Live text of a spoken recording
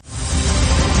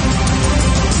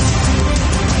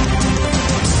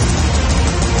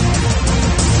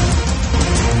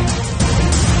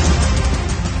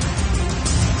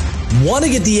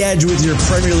Want to get the edge with your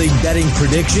Premier League betting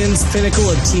predictions?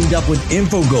 Pinnacle have teamed up with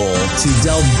Infogol to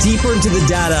delve deeper into the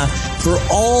data for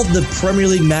all the Premier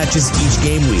League matches each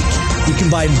game week. You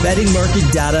combine betting market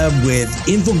data with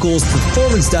Infogol's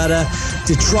performance data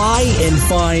to try and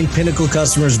find Pinnacle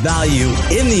customers' value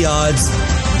in the odds.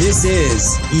 This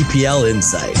is EPL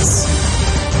Insights.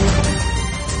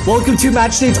 Welcome to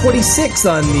Match Day 26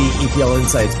 on the EPL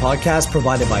Insights podcast,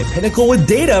 provided by Pinnacle, with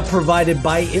data provided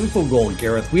by Infogol.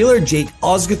 Gareth Wheeler, Jake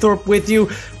Osgathorpe with you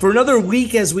for another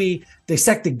week as we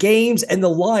dissect the games and the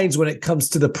lines when it comes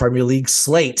to the Premier League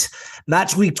slate.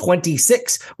 Match week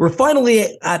 26, we're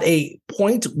finally at a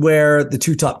point where the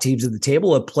two top teams at the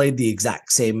table have played the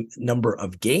exact same number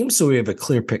of games, so we have a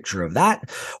clear picture of that.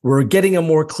 We're getting a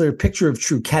more clear picture of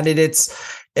true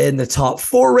candidates in the top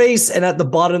four race, and at the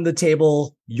bottom of the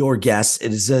table, your guess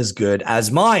is as good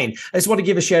as mine. I just want to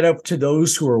give a shout out to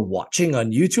those who are watching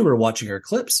on YouTube or watching our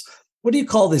clips. What do you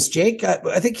call this, Jake?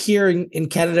 I think here in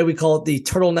Canada, we call it the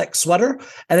turtleneck sweater,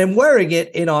 and I'm wearing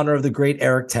it in honor of the great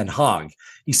Eric Ten Hag.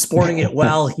 He's sporting it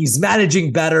well. He's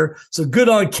managing better. So good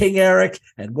on King Eric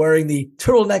and wearing the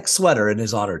turtleneck sweater in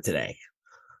his honor today.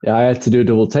 Yeah, I had to do a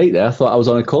double take there. I thought I was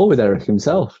on a call with Eric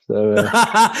himself. So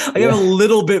I got a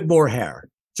little bit more hair.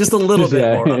 Just a little bit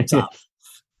more on top.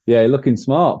 Yeah, looking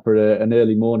smart for an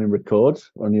early morning record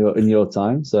in your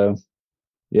time. So,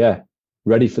 yeah,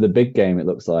 ready for the big game, it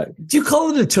looks like. Do you call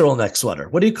it a turtleneck sweater?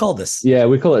 What do you call this? Yeah,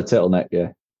 we call it a turtleneck, yeah.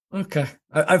 Okay.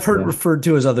 I've heard it referred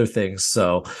to as other things,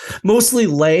 so mostly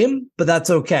lame, but that's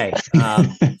okay.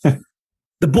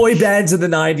 The boy bands of the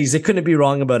 90s, they couldn't be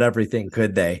wrong about everything,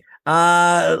 could they?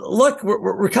 Look,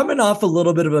 we're coming off a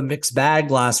little bit of a mixed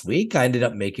bag last week. I ended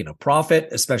up making a profit,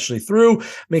 especially through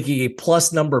making a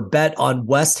plus number bet on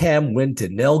West Ham win to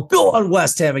 0. Go on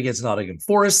West Ham against Nottingham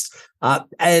Forest.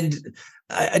 And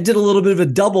I did a little bit of a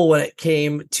double when it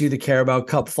came to the Carabao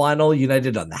Cup final.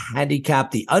 United on the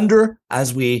handicap, the under,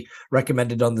 as we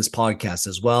recommended on this podcast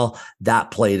as well.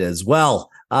 That played as well.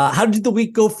 How did the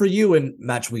week go for you in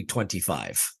match week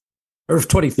 25? Or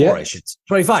 24, yeah. I should say.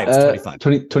 25. It's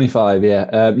 25. 25,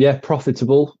 yeah. Yeah,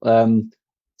 profitable.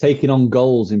 Taking on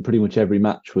goals in pretty much every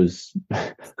match was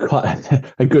quite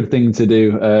a good thing to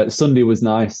do. Sunday was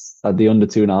nice. Had the under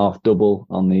 2.5 double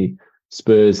on the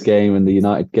Spurs game and the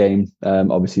United game.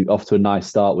 Obviously off to a nice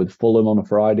start with Fulham on a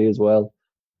Friday as well.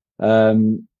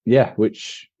 Yeah,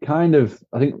 which kind of,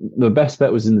 I think the best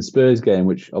bet was in the Spurs game,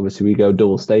 which obviously we go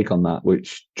double stake on that,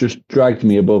 which just dragged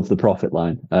me above the profit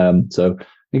line. So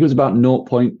I think it was about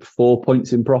 0.4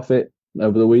 points in profit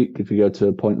over the week if you go to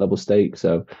a point level stake.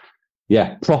 So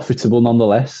yeah, profitable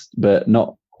nonetheless, but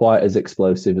not quite as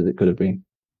explosive as it could have been.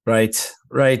 Right.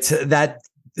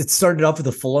 It started off with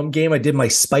the Fulham game. I did my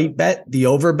spite bet, the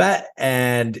over bet,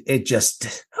 and it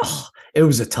just, it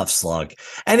was a tough slog.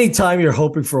 Anytime you're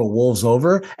hoping for a Wolves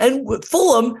over, and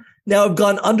Fulham now have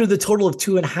gone under the total of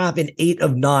 2.5 in 8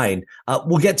 of 9.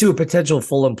 We'll get to a potential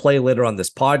Fulham play later on this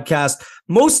podcast.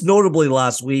 Most notably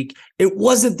last week, it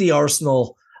wasn't the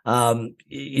Arsenal,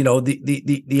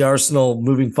 the Arsenal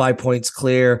moving 5 points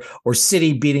clear or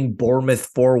City beating Bournemouth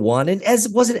 4-1. And as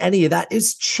it wasn't any of that,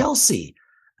 it's Chelsea.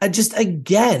 Just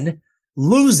again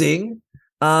losing,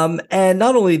 and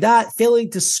not only that,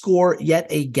 failing to score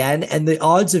yet again. And the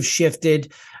odds have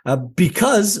shifted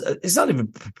because it's not even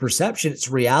perception; it's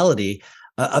reality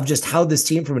of just how this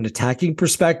team, from an attacking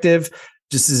perspective,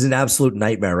 just is an absolute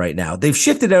nightmare right now. They've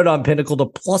shifted out on Pinnacle to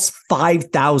plus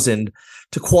 5,000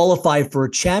 to qualify for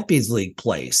a Champions League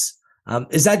place.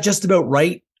 Is that just about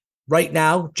right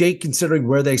now, Jake, considering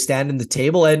where they stand in the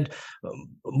table and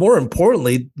more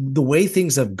importantly, the way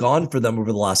things have gone for them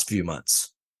over the last few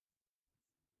months?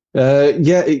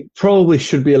 Yeah, it probably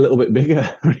should be a little bit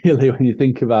bigger, really, when you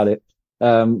think about it.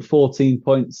 14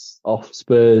 points off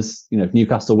Spurs. If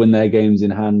Newcastle win their games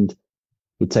in hand,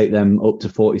 would take them up to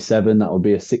 47. That would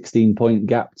be a 16-point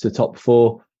gap to top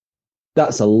 4.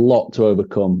 That's a lot to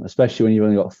overcome, especially when you've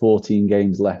only got 14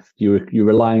 games left. You're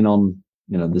relying on,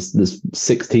 there's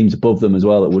 6 teams above them as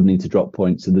well that would need to drop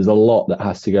points. So there's a lot that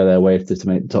has to go their way to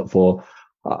make the top 4.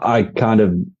 I had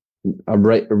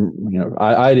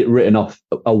it written off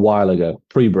a while ago,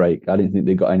 pre-break. I didn't think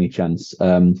they got any chance.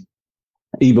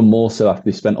 Even more so after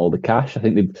they spent all the cash. I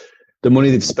think the money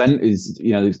they've spent is,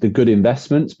 it's the good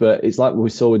investments, but it's like what we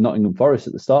saw with Nottingham Forest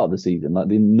at the start of the season. Like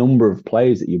the number of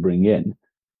players that you bring in,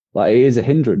 like it is a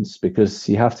hindrance because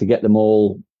you have to get them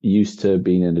all used to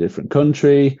being in a different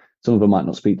country. Some of them might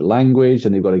not speak the language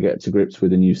and they've got to get to grips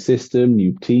with a new system,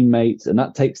 new teammates, and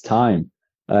that takes time.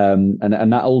 And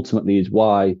that ultimately is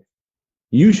why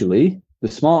usually the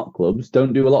smart clubs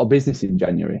don't do a lot of business in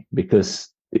January, because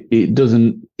it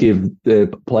doesn't give the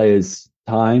players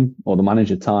time or the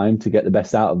manager time to get the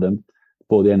best out of them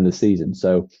before the end of the season.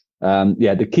 So,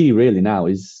 the key really now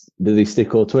is, do they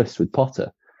stick or twist with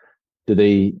Potter? Do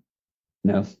they,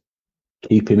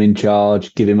 keep him in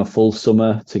charge, give him a full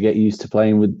summer to get used to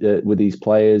playing with these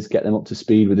players, get them up to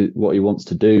speed with what he wants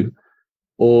to do?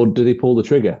 Or do they pull the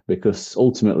trigger? Because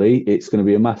ultimately it's going to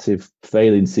be a massive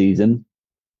failing season,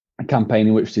 a campaign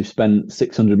in which they've spent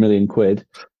 600 million quid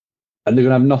and they're going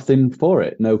to have nothing for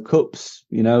it. No cups,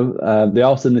 they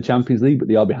are still in the Champions League, but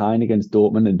they are behind against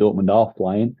Dortmund, and Dortmund are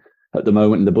flying at the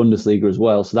moment in the Bundesliga as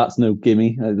well. So that's no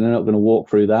gimme. They're not going to walk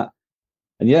through that.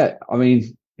 And you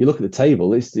look at the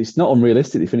table, it's not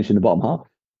unrealistic to finish in the bottom half.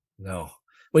 No.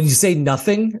 When you say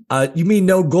nothing, you mean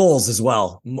no goals as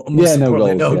well. Most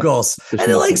importantly, no goals. And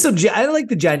I like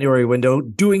the January window,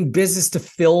 doing business to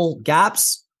fill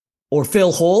gaps or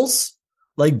fill holes,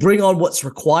 like bring on what's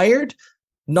required,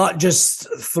 not just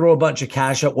throw a bunch of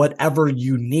cash at whatever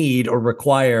you need or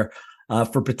require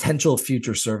for potential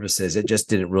future services. It just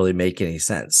didn't really make any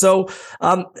sense. So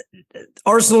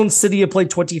Arsenal and City have played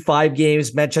 25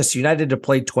 games. Manchester United have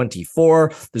played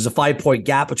 24. There's a 5-point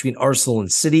gap between Arsenal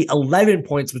and City, 11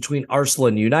 points between Arsenal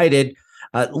and United.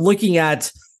 Looking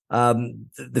at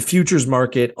the futures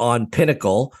market on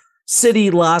Pinnacle,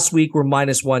 City last week were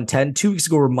minus 110. 2 weeks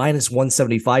ago were minus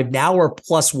 175. Now we're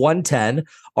plus 110.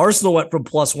 Arsenal went from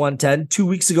plus 110. 2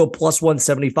 weeks ago, plus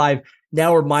 175.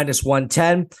 Now we're minus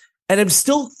 110. And I'm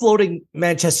still floating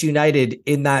Manchester United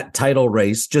in that title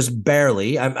race, just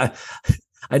barely. I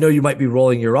know you might be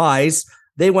rolling your eyes.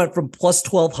 They went from plus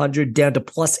 1,200 down to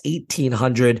plus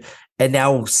 1,800 and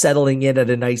now settling in at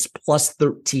a nice plus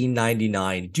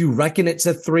 1,399. Do you reckon it's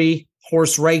a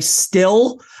 3-horse race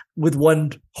still, with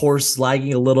one horse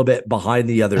lagging a little bit behind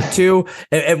the other two?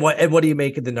 And what do you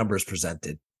make of the numbers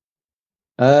presented?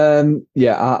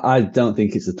 I don't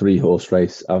think it's a 3-horse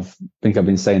race. I think I've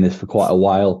been saying this for quite a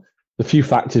while. A few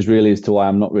factors really as to why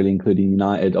I'm not really including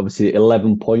United. Obviously,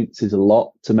 11 points is a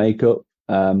lot to make up.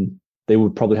 They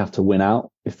would probably have to win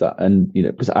out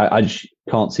because I just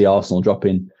can't see Arsenal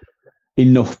dropping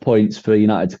enough points for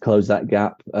United to close that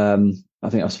gap. I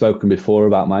think I've spoken before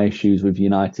about my issues with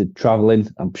United travelling.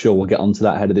 I'm sure we'll get onto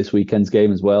that ahead of this weekend's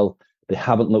game as well. They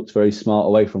haven't looked very smart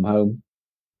away from home,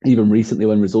 even recently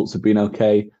when results have been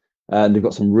okay. And they've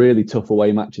got some really tough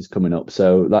away matches coming up.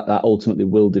 So that ultimately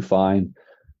will define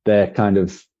their kind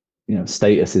of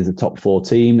status as a top 4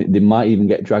 team. They might even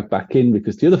get dragged back in,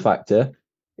 because the other factor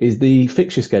is the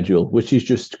fixture schedule, which is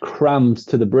just crammed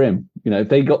to the brim. If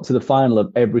they got to the final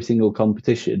of every single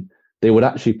competition, they would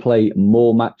actually play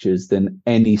more matches than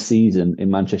any season in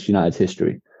Manchester United's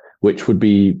history, which would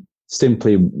be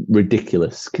simply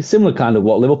ridiculous. Similar kind of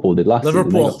what Liverpool did last season.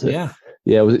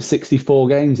 Was it 64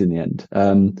 games in the end?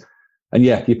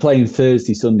 You're playing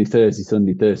Thursday,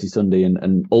 Sunday,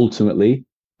 and ultimately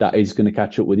that is going to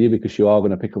catch up with you, because you are going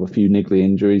to pick up a few niggly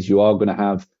injuries. You are going to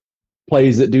have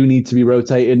players that do need to be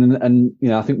rotated, and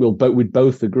I think we'd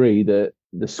both agree that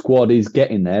the squad is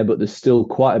getting there, but there's still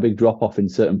quite a big drop off in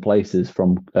certain places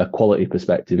from a quality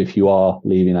perspective if you are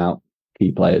leaving out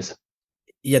key players.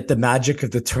 Yet the magic of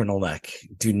the turtleneck,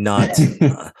 do not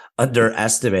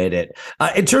underestimate it.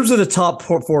 In terms of the top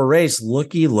 4 race,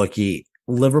 looky.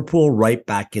 Liverpool right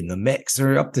back in the mix.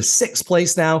 They're up to 6th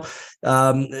place now.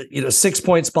 6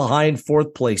 points behind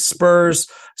 4th place Spurs.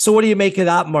 So what do you make of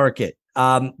that market?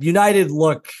 United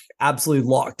look absolutely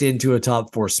locked into a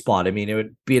top 4 spot. I mean, it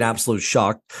would be an absolute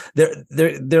shock.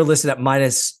 They're listed at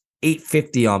minus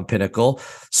 850 on Pinnacle.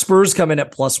 Spurs come in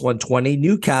at plus 120.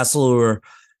 Newcastle, who are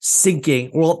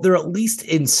sinking, well, they're at least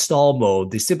in stall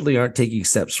mode. They simply aren't taking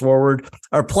steps forward,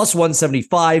 are plus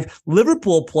 175.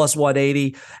 Liverpool plus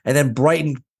 180. And then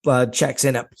Brighton checks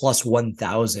in at plus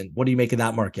 1,000. What do you make of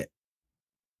that market?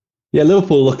 Yeah,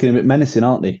 Liverpool looking a bit menacing,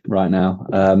 aren't they, right now?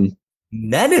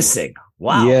 Menacing?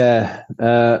 Wow. Yeah,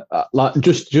 like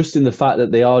just in the fact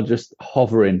that they are just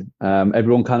hovering.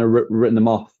 Everyone kind of written them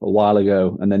off a while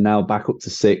ago, and they're now back up to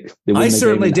 6th. I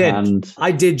certainly did.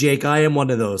 I did, Jake. I am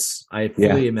one of those. I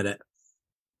fully admit it.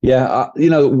 Yeah,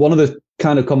 one of the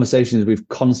kind of conversations we've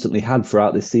constantly had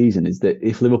throughout this season is that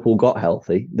if Liverpool got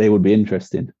healthy, they would be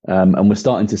interesting. And we're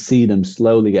starting to see them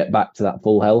slowly get back to that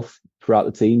full health throughout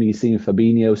the team. You've seen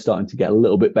Fabinho starting to get a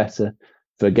little bit better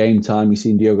for game time. You've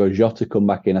seen Diogo Jota come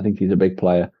back in. I think he's a big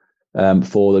player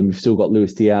for them. You've still got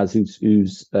Luis Diaz, who's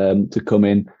to come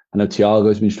in. I know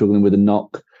Thiago's been struggling with a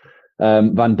knock.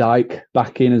 Van Dijk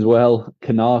back in as well.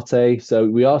 Canate. So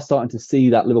we are starting to see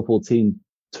that Liverpool team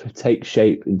take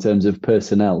shape in terms of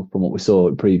personnel from what we saw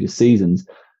in previous seasons.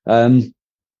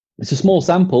 It's a small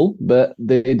sample, but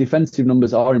the defensive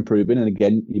numbers are improving. And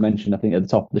again, you mentioned, I think at the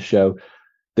top of the show,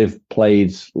 they've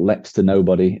played next to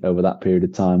nobody over that period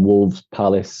of time. Wolves,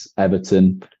 Palace,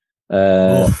 Everton,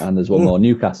 and there's one more,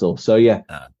 Newcastle. So yeah,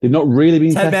 they've not really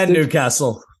been 10 tested. men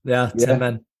Newcastle. Yeah, 10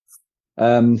 men.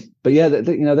 But yeah,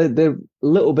 they're a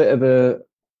little bit of a, I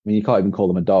mean, you can't even call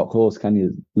them a dark horse, can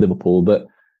you, Liverpool? But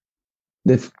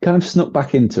they've kind of snuck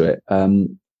back into it.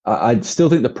 I still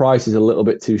think the price is a little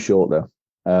bit too short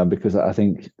though, because I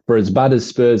think for as bad as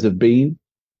Spurs have been,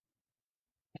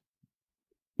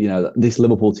 this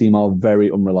Liverpool team are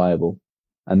very unreliable,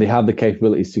 and they have the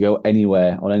capabilities to go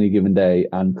anywhere on any given day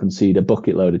and concede a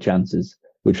bucket load of chances,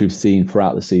 which we've seen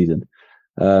throughout the season.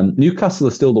 Newcastle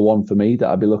is still the one for me that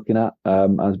I'd be looking at.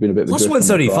 Has been a bit of a plus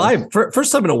 175.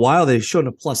 First time in a while they've shown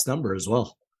a plus number as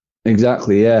well.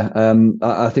 Exactly, yeah.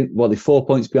 I think they're 4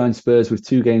 points behind Spurs with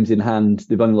 2 games in hand.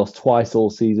 They've only lost twice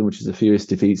all season, which is the fewest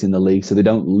defeats in the league, so they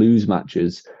don't lose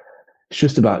matches. It's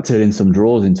just about turning some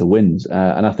draws into wins.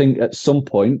 And I think at some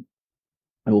point,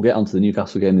 and we'll get onto the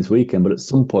Newcastle game this weekend, but at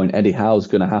some point, Eddie Howe's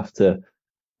going to have to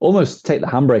almost take the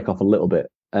handbrake off a little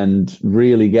bit and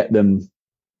really get them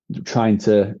trying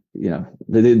to,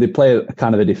 they play a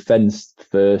kind of a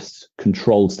defence-first,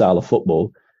 controlled style of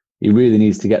football. He really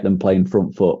needs to get them playing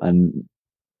front foot. And,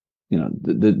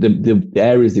 the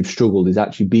areas they've struggled is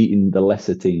actually beating the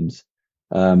lesser teams.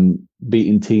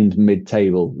 Beating teams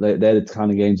mid-table. They're the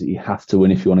kind of games that you have to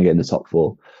win if you want to get in the top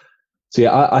 4. So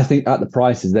yeah, I think at the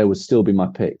prices there would still be my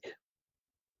pick.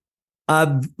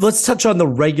 Let's touch on the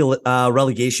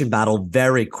relegation battle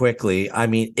very quickly. I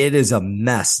mean, it is a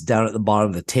mess down at the bottom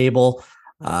of the table.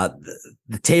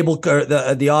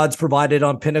 The odds provided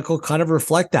on Pinnacle kind of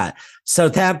reflect that.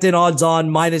 Southampton odds on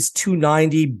minus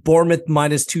 290, Bournemouth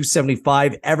minus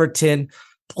 275, Everton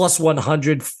plus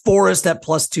 100, Forest at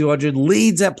plus 200,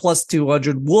 Leeds at plus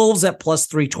 200, Wolves at plus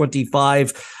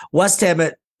 325, West Ham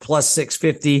at plus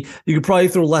 650. You could probably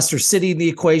throw Leicester City in the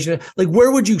equation. Like,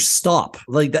 where would you stop?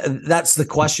 Like, that's the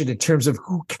question in terms of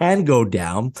who can go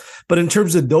down. But in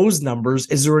terms of those numbers,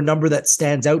 is there a number that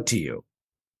stands out to you?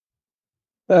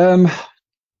 Yeah,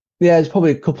 there's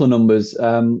probably a couple of numbers.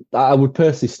 I would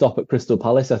personally stop at Crystal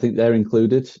Palace. I think they're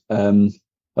included.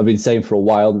 I've been saying for a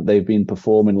while that they've been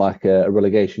performing like a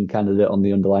relegation candidate on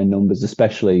the underlying numbers,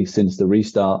 especially since the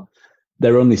restart.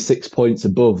 They're only 6 points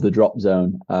above the drop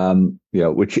zone,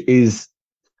 which is,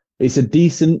 it's a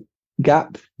decent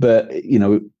gap, but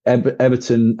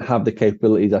Everton have the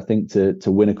capabilities, I think,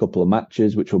 to win a couple of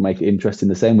matches, which will make it interesting.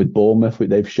 The same with Bournemouth, which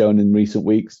they've shown in recent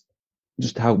weeks,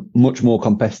 just how much more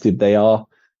competitive they are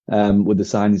with the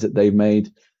signings that they've made.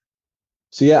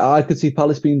 So yeah, I could see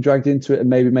Palace being dragged into it and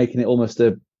maybe making it almost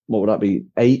what would that be,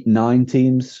 8-9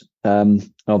 teams.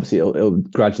 Obviously, it'll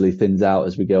gradually thins out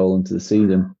as we go on to the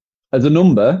season. As a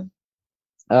number,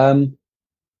 I've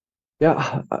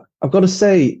got to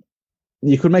say,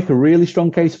 you could make a really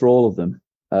strong case for all of them,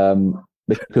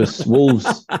 because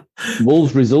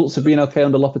Wolves' results have been okay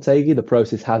under Lopetegui. The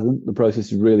process hasn't. The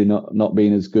process has really not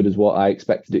been as good as what I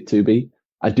expected it to be.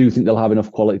 I do think they'll have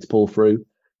enough quality to pull through.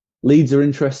 Leeds are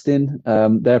interesting.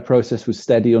 Their process was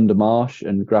steady under Marsh,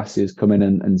 and Gracia's come in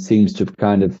and seems to have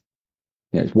kind of,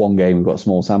 it's one game, we've got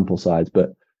small sample size,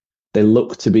 but they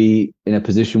look to be in a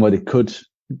position where they could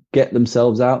get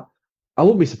themselves out. I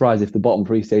wouldn't be surprised if the bottom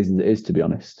 3 stays as it is, to be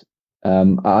honest.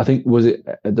 I think,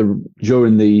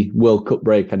 during the World Cup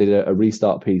break, I did a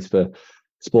restart piece for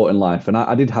Sporting Life, and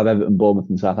I did have Everton, Bournemouth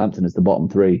and Southampton as the bottom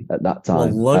 3 at that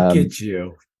time. Well, look at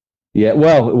you. Yeah,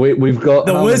 well, we've got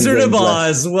the Wizard of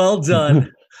Oz. Left? Well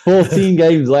done. 14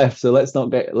 games left, so let's not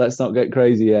get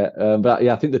crazy yet. But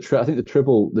yeah, I think the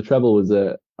treble was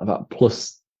about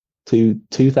plus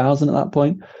 2,000 at that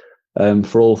point.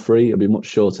 For all 3, it'll be much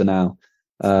shorter now.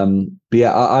 But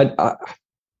yeah,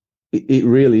 it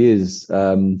really is.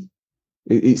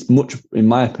 It's much, in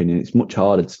my opinion, it's much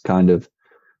harder to kind of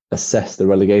assess the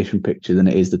relegation picture than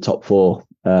it is the top 4.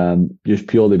 Just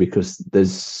purely because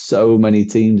there's so many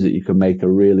teams that you can make a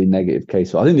really negative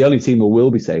case for. I think the only team who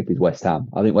will be safe is West Ham.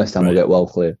 I think West Ham will get well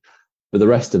clear. But the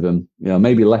rest of them,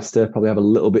 maybe Leicester probably have a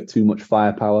little bit too much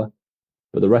firepower.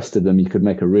 But the rest of them, you could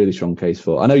make a really strong case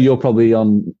for. I know you're probably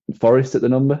on Forest at the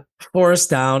number. Forest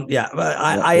down. Yeah,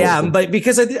 I am. But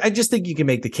because I just think you can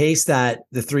make the case that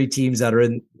the 3 teams that are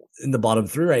in the bottom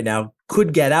 3 right now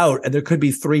could get out, and there could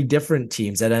be 3 different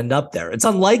teams that end up there. It's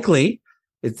unlikely,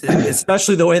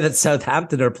 especially the way that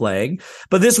Southampton are playing.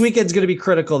 But this weekend's going to be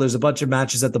critical. There's a bunch of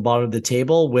matches at the bottom of the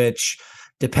table, which,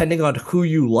 depending on who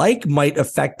you like, might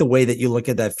affect the way that you look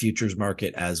at that futures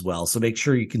market as well. So make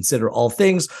sure you consider all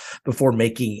things before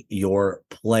making your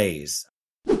plays.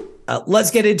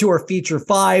 Let's get into our feature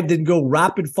 5, then go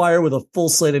rapid fire with a full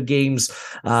slate of games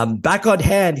back on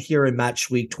hand here in match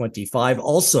week 25.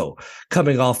 Also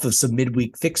coming off of some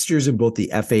midweek fixtures in both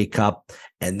the FA Cup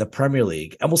and the Premier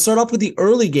League. And we'll start off with the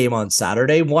early game on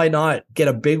Saturday. Why not get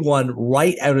a big one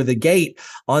right out of the gate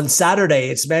on Saturday?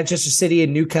 It's Manchester City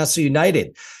and Newcastle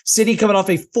United. City coming off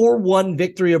a 4-1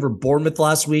 victory over Bournemouth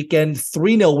last weekend,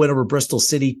 3-0 win over Bristol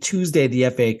City Tuesday in the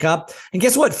FA Cup. And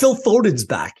guess what? Phil Foden's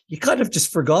back. You kind of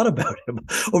just forgot about him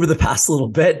over the past little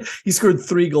bit. He scored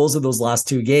 3 goals in those last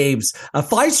 2 games.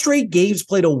 5 straight games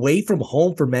played away from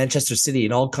home for Manchester City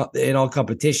in all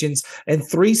competitions, and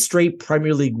 3 straight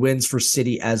Premier League wins for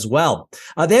City as well.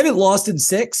 They haven't lost in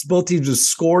 6. Both teams have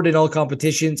scored in all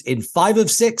competitions in 5 of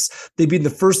 6. They've been the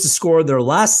first to score in their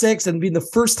last 6 and been the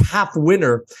first half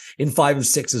winner in 5 of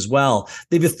 6 as well.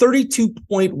 They have a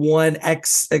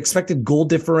 32.1 expected goal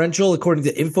differential according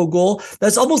to Infogol.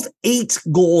 That's almost 8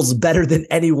 goals better than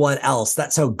anyone else.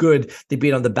 That's how good they've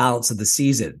been on the balance of the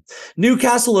season.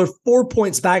 Newcastle are 4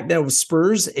 points back now with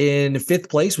Spurs in 5th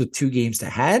place with 2 games in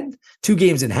hand.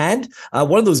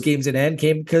 One of those games in hand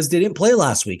came because they didn't play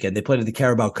last weekend. They played in the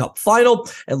Carabao Cup final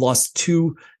and lost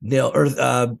 2-0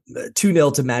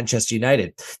 to Manchester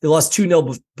United. They lost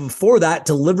 2-0 before that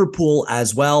to Liverpool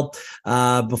as well,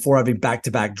 before having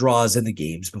back-to-back draws in the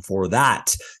games before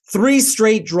that. 3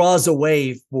 straight draws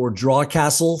away for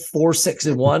Drawcastle,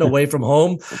 4-6-1 away from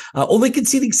home, only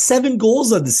conceding 7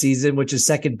 goals on the season, which is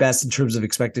second best in terms of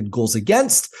expected goals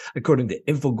against, according to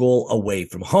Infogol away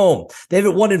from home. They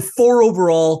haven't won in 4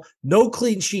 overall, no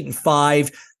clean sheet in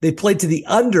 5. They played to the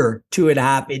under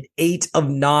 2.5 in 8 of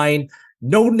 9.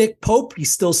 No Nick Pope,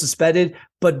 he's still suspended,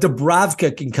 but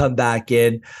Dubravka can come back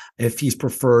in if he's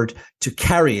preferred to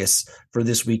Karius for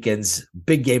this weekend's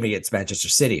big game against Manchester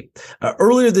City.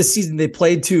 Earlier this season, they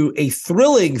played to a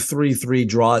thrilling 3-3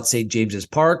 draw at St. James's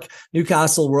Park.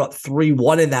 Newcastle were up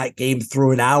 3-1 in that game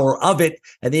through an hour of it,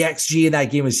 and the XG in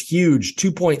that game was huge,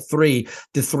 2.3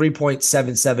 to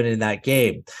 3.77 in that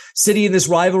game. City in this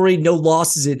rivalry, no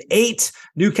losses in 8.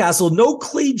 Newcastle, no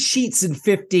clean sheets in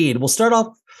 15. We'll start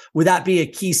off with that being a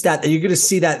key stat that you're going to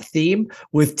see that theme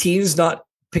with teams not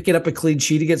picking up a clean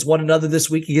sheet against one another this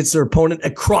week against their opponent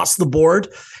across the board.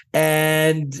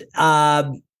 And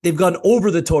they've gone over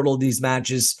the total of these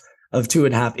matches of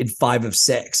 2.5 in 5 of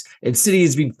 6. And City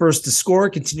has been first to score,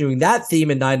 continuing that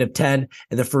theme in 9 of 10,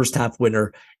 and the first half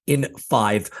winner in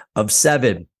 5 of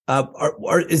 7.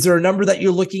 Is there a number that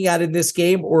you're looking at in this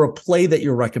game or a play that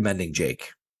you're recommending, Jake?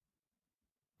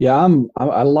 Yeah,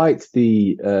 I liked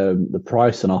the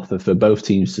price on offer for both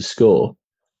teams to score. I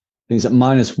think it's at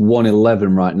minus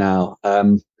 111 right now.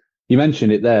 You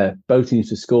mentioned it there. Both teams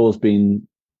to score has been,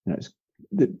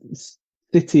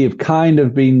 City have kind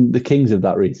of been the kings of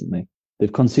that recently.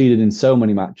 They've conceded in so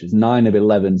many matches, 9 of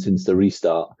 11 since the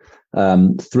restart,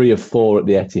 3 of 4 at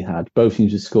the Etihad. Both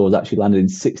teams to score has actually landed in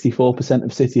 64%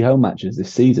 of City home matches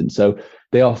this season. So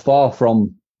they are far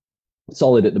from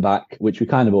solid at the back, which we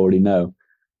kind of already know.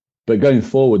 But going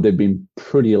forward, they've been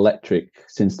pretty electric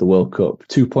since the World Cup.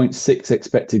 2.6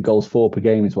 expected goals for per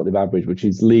game is what they've averaged, which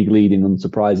is league leading,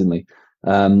 unsurprisingly.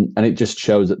 And it just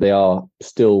shows that they are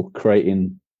still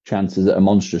creating chances at a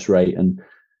monstrous rate. And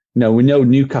we know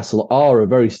Newcastle are a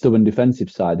very stubborn defensive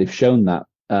side. They've shown that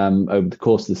over the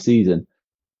course of the season.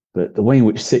 But the way in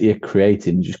which City are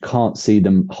creating, you just can't see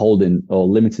them holding or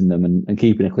limiting them and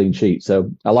keeping a clean sheet.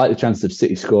 So I like the chances of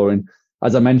City scoring.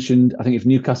 As I mentioned, I think if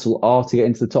Newcastle are to get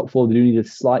into the top 4, they do need a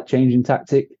slight change in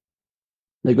tactic.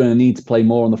 They're going to need to play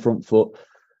more on the front foot.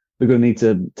 They're going to need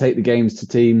to take the games to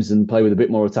teams and play with a bit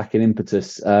more attacking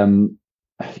impetus.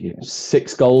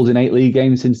 6 goals in 8 league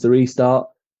games since the restart.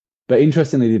 But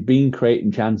interestingly, they've been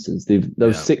creating chances.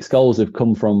 Those 6 goals have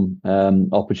come from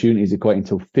opportunities equating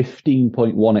to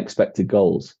 15.1 expected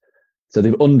goals. So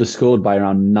they've underscored by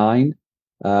around 9.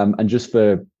 And just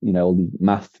for all the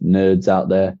math nerds out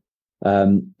there,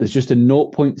 there's just a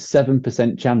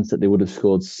 0.7% chance that they would have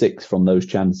scored 6 from those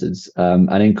chances.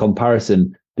 And in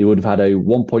comparison, they would have had a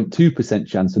 1.2%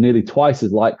 chance, so nearly twice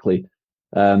as likely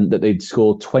that they'd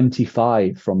score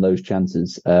 25 from those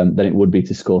chances than it would be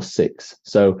to score 6.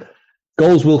 So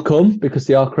goals will come because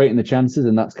they are creating the chances,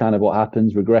 and that's kind of what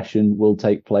happens. Regression will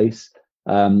take place.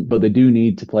 But they do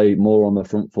need to play more on the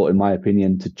front foot, in my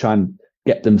opinion, to try and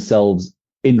get themselves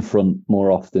in front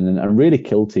more often and really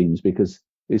kill teams, because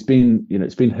it's been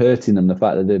hurting them, the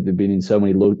fact that they've been in so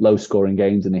many low scoring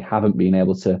games and they haven't been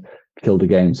able to kill the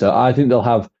game. So I think they'll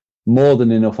have more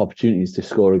than enough opportunities to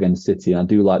score against City. And I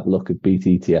do like the look of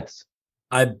BTTS.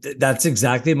 That's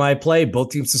exactly my play.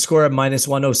 Both teams to score at minus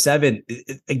 107.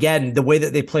 Again, the way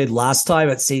that they played last time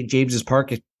at St. James's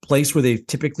Park, it place where they've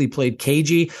typically played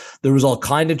cagey. There was all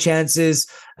kind of chances.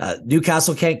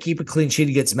 Newcastle can't keep a clean sheet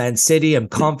against Man City. I'm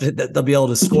confident that they'll be able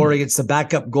to score against the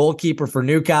backup goalkeeper for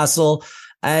Newcastle.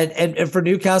 And for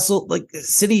Newcastle, like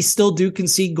City still do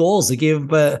concede goals. They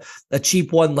gave a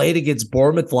cheap one late against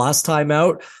Bournemouth last time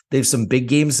out. They have some big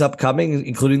games upcoming,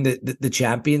 including the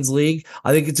Champions League.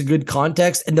 I think it's a good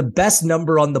context. And the best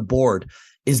number on the board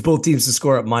is both teams to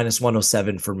score at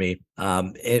 -107 for me.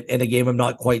 In a game, I'm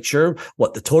not quite sure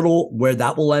what the total, where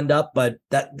that will end up, but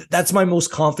that's my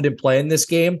most confident play in this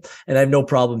game. And I have no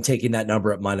problem taking that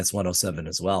number at -107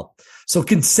 as well. So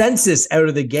consensus out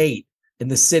of the gate in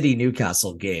the City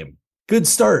Newcastle game. Good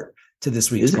start to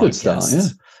this week's podcast. Good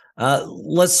start, yeah.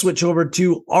 Let's switch over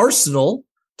to Arsenal,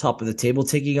 top of the table,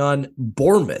 taking on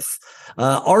Bournemouth.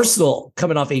 Arsenal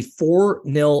coming off a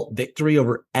 4-0 victory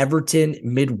over Everton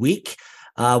midweek.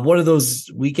 One of those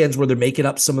weekends where they're making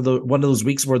up one of those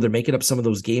weeks where they're making up some of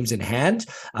those games in hand.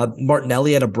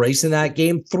 Martinelli had a brace in that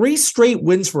game. 3 straight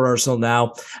wins for Arsenal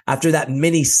now after that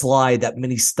mini slide, that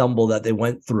mini stumble that they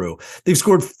went through. They've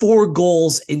scored 4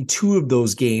 goals in 2 of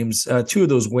those games, 2 of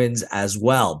those wins as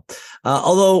well.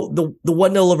 Although the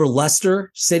 1-0 over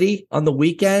Leicester City on the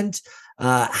weekend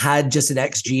had just an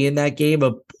XG in that game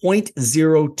of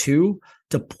 0.02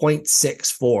 to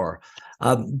 0.64.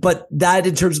 But that,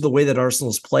 in terms of the way that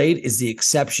Arsenal's played, is the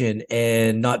exception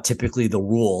and not typically the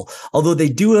rule. Although they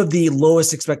do have the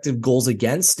lowest expected goals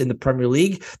against in the Premier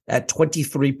League at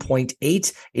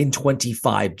 23.8 in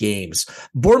 25 games.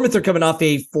 Bournemouth are coming off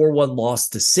a 4-1 loss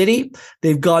to City.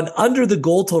 They've gone under the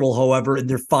goal total, however, in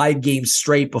their 5 games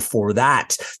straight before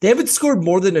that. They haven't scored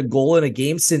more than a goal in a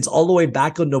game since all the way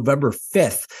back on November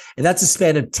 5th, and that's a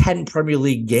span of 10 Premier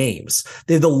League games.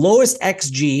 They have the lowest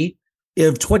XG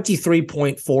of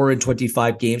 23.4 in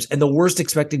 25 games and the worst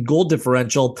expected goal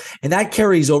differential. And that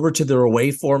carries over to their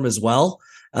away form as well,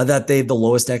 that they have the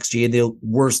lowest XG and the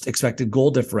worst expected goal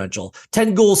differential.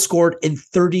 10 goals scored and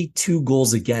 32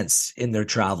 goals against in their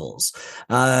travels.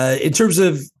 In terms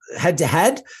of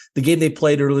head-to-head, the game they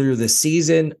played earlier this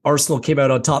season, Arsenal came out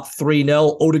on top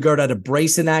 3-0. Odegaard had a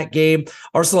brace in that game.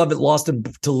 Arsenal haven't lost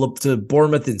to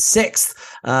Bournemouth in 6th.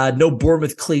 No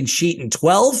Bournemouth clean sheet in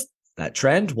 12. That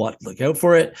trend, look out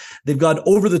for it. They've gone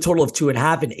over the total of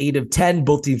 2.5 in 8 of 10.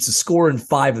 Both teams to score in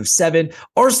 5 of 7.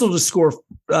 Arsenal to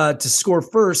score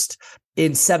first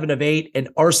in 7 of 8, and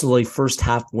Arsenal a first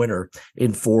half winner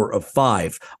in 4 of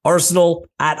 5. Arsenal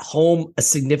at home, a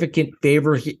significant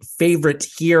favorite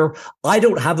here. I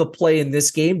don't have a play in this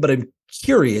game, but I'm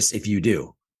curious if you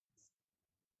do.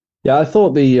 Yeah, I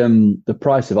thought the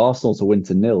price of Arsenal to win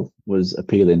to 0 was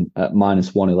appealing at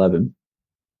 -111.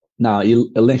 Now, you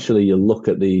look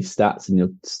at the stats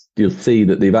and you'll see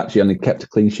that they've actually only kept a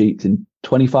clean sheet in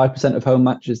 25% of home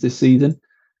matches this season.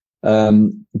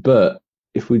 But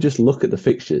if we just look at the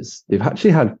fixtures, they've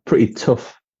actually had pretty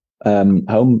tough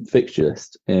home fixtures.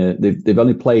 They've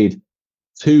only played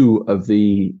 2 of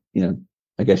the,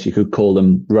 I guess you could call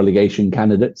them relegation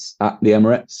candidates at the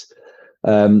Emirates.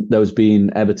 Those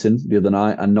being Everton the other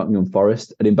night and Nottingham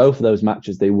Forest. And in both of those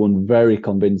matches, they won very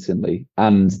convincingly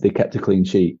and they kept a clean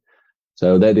sheet.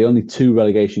 So they're the only 2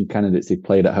 relegation candidates they've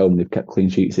played at home. They've kept clean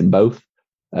sheets in both.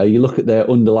 You look at their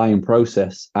underlying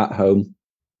process at home,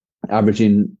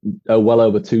 averaging well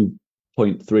over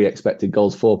 2.3 expected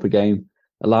goals for per game,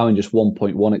 allowing just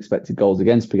 1.1 expected goals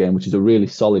against per game, which is a really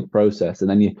solid process. And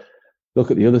then you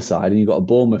look at the other side and you've got a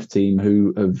Bournemouth team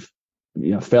who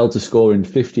have failed to score in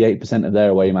 58% of their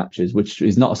away matches, which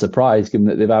is not a surprise given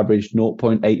that they've averaged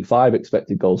 0.85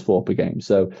 expected goals for per game.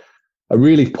 So a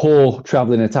really poor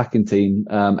travelling attacking team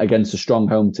against a strong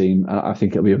home team. I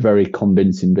think it'll be a very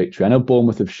convincing victory. I know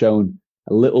Bournemouth have shown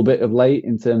a little bit of late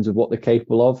in terms of what they're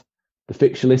capable of. The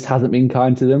fixture list hasn't been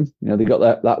kind to them. They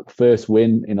got that first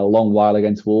win in a long while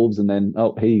against Wolves, and then,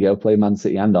 here you go, play Man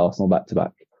City and Arsenal back to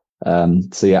back.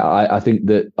 I think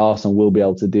that Arsenal will be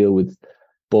able to deal with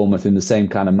Bournemouth in the same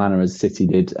kind of manner as City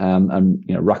did, and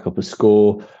rack up a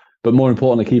score, but more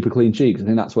importantly, keep a clean sheet, because I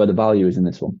think that's where the value is in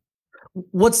this one.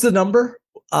 What's the number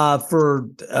for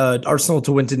Arsenal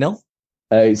to win to 0?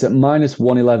 It's at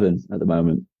 -111 at the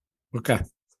moment. Okay,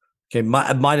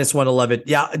 -111.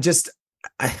 Yeah,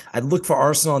 I look for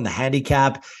Arsenal in the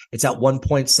handicap. It's at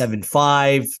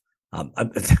 1.75.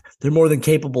 They're more than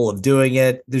capable of doing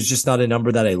it. There's just not a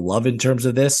number that I love in terms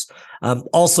of this.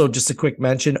 Also, just a quick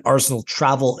mention, Arsenal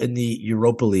travel in the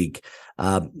Europa League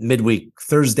midweek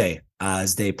Thursday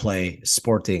as they play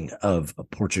Sporting of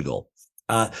Portugal.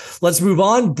 Let's move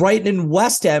on. Brighton and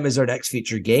West Ham is our next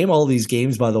featured game. All these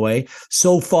games, by the way,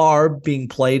 so far being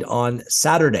played on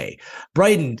Saturday.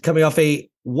 Brighton coming off a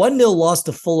 1-0 loss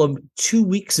to Fulham 2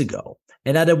 weeks ago.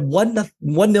 and had a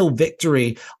 1-0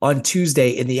 victory on Tuesday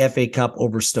in the FA Cup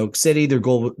over Stoke City.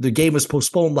 The game was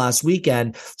postponed last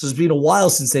weekend, so it's been a while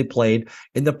since they played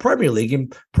in the Premier League.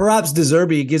 And perhaps De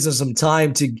Zerbi gives us some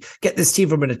time to get this team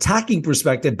from an attacking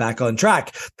perspective back on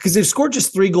track, because they've scored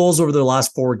just 3 goals over their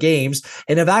last 4 games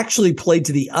and have actually played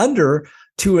to the under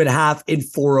 2.5 in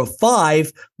 4 of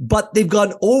 5, but they've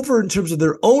gone over in terms of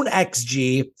their own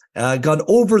XG, gone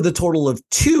over the total of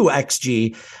 2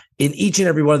 XG in each and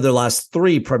every one of their last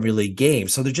 3 Premier League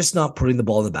games. So they're just not putting the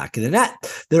ball in the back of the net.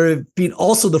 They've been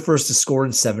also the first to score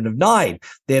in 7 of 9.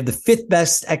 They have the 5th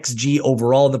best XG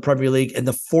overall in the Premier League and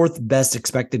the 4th best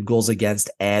expected goals against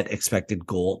and expected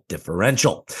goal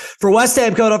differential. For West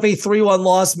Ham, coming off a 3-1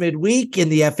 loss midweek in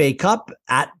the FA Cup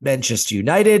at Manchester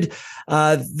United,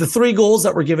 the 3 goals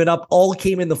that were given up all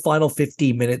came in the final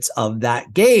 15 minutes of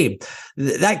that game.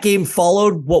 That game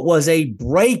followed what was a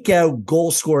breakout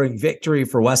goal-scoring victory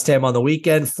for West Ham on the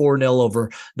weekend, 4-0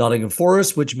 over Nottingham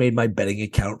Forest, which made my betting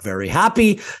account very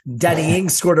happy. Danny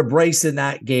Ings scored a brace in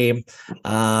that game,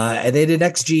 and they had an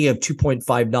XG of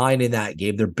 2.59 in that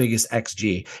game, their biggest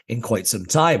XG in quite some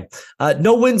time.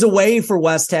 No wins away for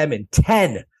West Ham in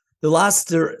 10. The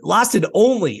lasted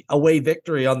only away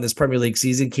victory on this Premier League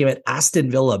season came at Aston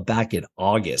Villa back in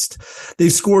August. They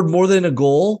scored more than a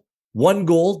goal, 1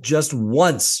 goal just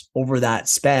once over that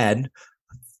span.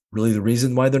 Really the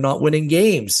reason why they're not winning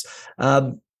games.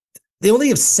 They only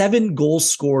have 7 goals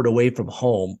scored away from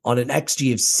home on an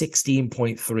XG of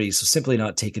 16.3, so simply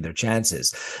not taking their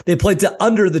chances. They played to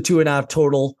under the 2.5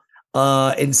 total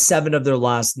in 7 of their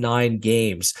last 9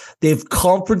 games. They have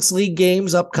Conference League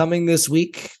games upcoming this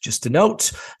week. Just to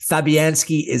note,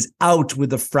 Fabianski is out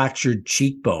with a fractured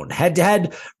cheekbone.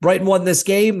 Head-to-head, Brighton won this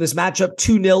matchup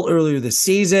 2-0 earlier this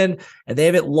season, and they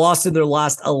haven't lost in their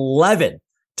last 11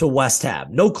 to West Ham.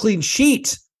 No clean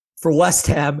sheet for West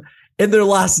Ham in their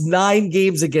last 9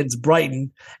 games against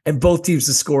Brighton, and both teams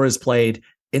to score is played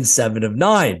in 7 of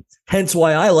 9. Hence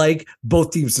why I like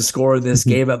both teams to score in this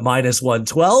game at minus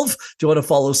 112. Do you want to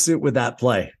follow suit with that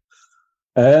play?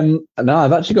 No,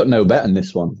 I've actually got no bet on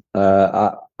this one.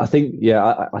 I think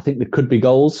there could be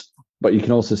goals, but you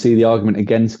can also see the argument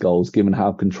against goals given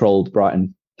how controlled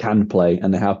Brighton can play,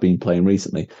 and they have been playing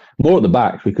recently. More at the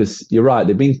back, because you're right,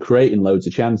 they've been creating loads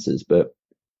of chances, but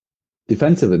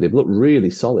defensively, they've looked really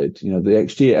solid. You know, the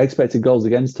XG, expected goals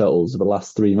against totals of the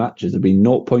last 3 matches have been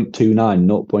 0.29,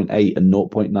 0.8, and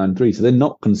 0.93. So they're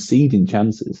not conceding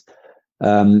chances.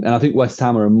 And I think West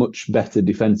Ham are a much better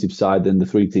defensive side than the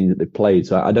 3 teams that they've played.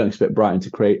 So I don't expect Brighton to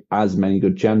create as many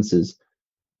good chances.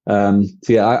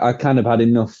 I kind of had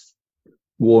enough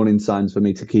warning signs for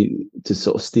me to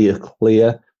sort of steer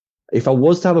clear. If I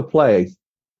was to have a play,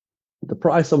 the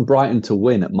price on Brighton to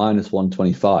win at minus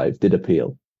 125 did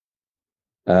appeal.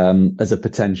 As a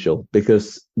potential,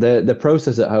 because the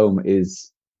process at home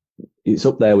it's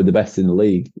up there with the best in the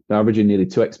league. They're averaging nearly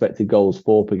 2 expected goals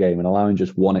for per game and allowing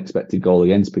just 1 expected goal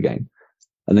against per game.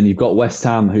 And then you've got West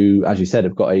Ham, who, as you said,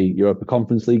 have got a Europa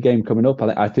Conference League game coming up.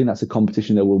 I think that's a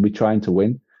competition they will be trying to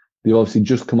win. They've obviously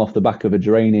just come off the back of a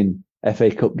draining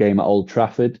FA Cup game at Old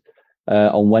Trafford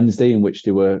on Wednesday, in which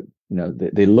they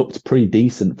looked pretty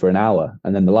decent for an hour,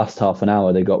 and then the last half an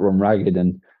hour they got run ragged,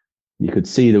 and you could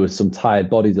see there was some tired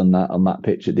bodies on that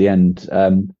pitch at the end.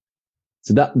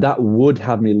 So that would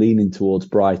have me leaning towards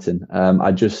Brighton.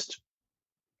 It's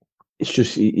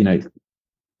just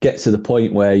gets to the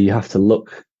point where you have to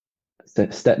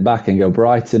step back and go,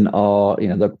 Brighton are,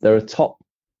 they're a top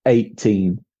 8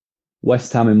 team.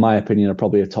 West Ham, in my opinion, are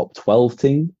probably a top 12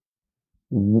 team.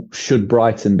 Should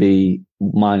Brighton be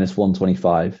minus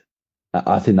 125?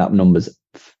 I think that number's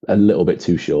a little bit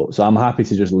too short. So I'm happy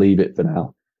to just leave it for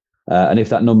now. And if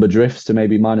that number drifts to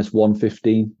maybe minus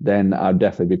 115, then I'd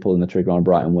definitely be pulling the trigger on a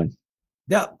Brighton win.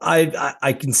 Yeah,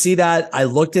 I can see that. I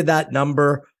looked at that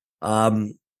number.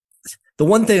 The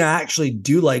one thing I actually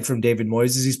do like from David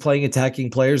Moyes is he's playing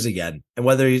attacking players again. And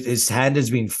whether his hand is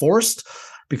being forced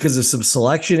because of some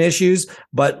selection issues,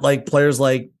 but like players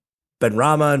like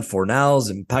Benrahma and Fornals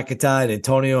and Paquetá and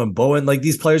Antonio and Bowen, like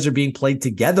these players are being played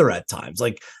together at times.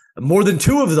 Like more than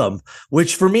 2 of them,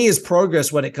 which for me is progress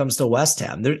when it comes to West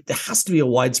Ham. There has to be a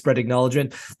widespread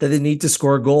acknowledgement that they need to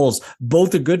score goals.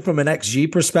 Both are good from an XG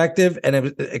perspective, and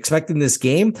I'm expecting this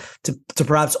game to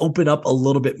perhaps open up a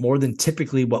little bit more than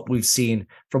typically what we've seen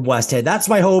from West Ham. That's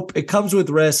my hope. It comes with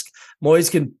risk.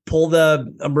 Moyes can pull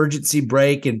the emergency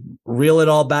brake and reel it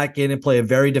all back in and play a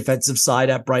very defensive side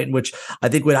at Brighton, which I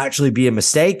think would actually be a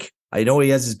mistake. I know he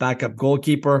has his backup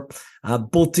goalkeeper,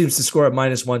 Both teams to score at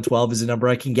 -112 is a number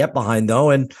I can get behind, though,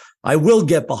 and I will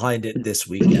get behind it this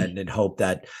weekend and hope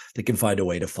that they can find a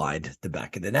way to find the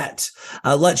back of the net.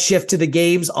 Let's shift to the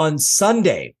games on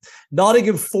Sunday.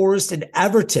 Nottingham Forest and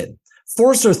Everton.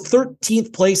 Forest are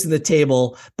 13th place in the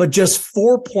table, but just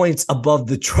 4 points above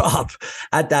the drop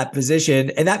at that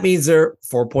position. And that means they're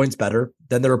 4 points better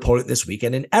than their opponent this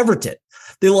weekend in Everton.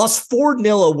 They lost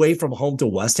 4-0 away from home to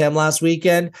West Ham last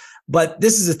weekend. But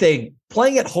this is the thing.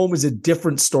 Playing at home is a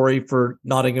different story for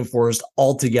Nottingham Forest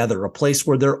altogether, a place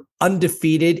where they're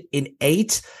undefeated in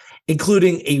 8,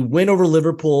 including a win over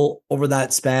Liverpool over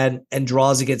that span and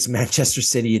draws against Manchester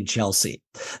City and Chelsea.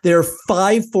 They're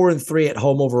 5-4-3 at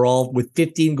home overall, with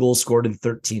 15 goals scored and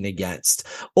 13 against.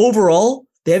 Overall,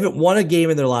 they haven't won a game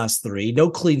in their last 3, no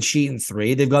clean sheet in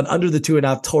 3. They've gone under the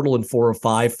 2.5 total in 4 of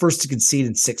 5, first to concede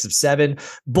in 6 of 7.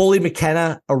 Bully,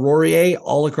 McKenna, Aurier,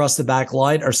 all across the back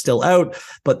line are still out,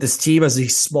 but this team has a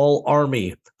small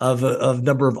army of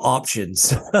number of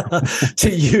options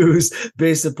to use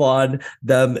based upon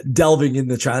them delving in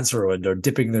the transfer window,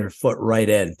 dipping their foot right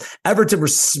in. Everton were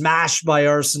smashed by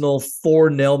Arsenal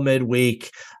 4-0 midweek.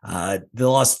 They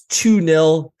lost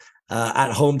 2-0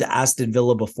 at home to Aston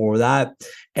Villa before that,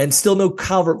 and still no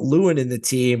Calvert-Lewin in the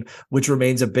team, which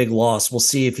remains a big loss. We'll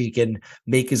see if he can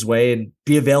make his way and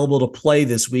be available to play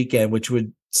this weekend, which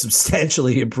would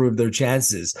substantially improve their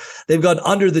chances. They've gone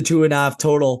under the 2.5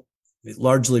 total,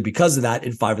 largely because of that,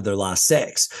 in 5 of their last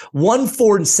 6.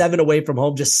 1-4-7 away from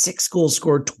home, just 6 goals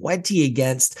scored, 20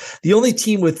 against. The only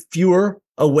team with fewer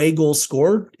away goals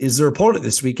scored is their opponent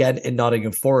this weekend in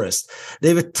Nottingham Forest. They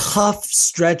have a tough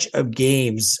stretch of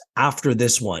games after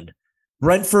this one.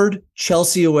 Brentford,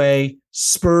 Chelsea away,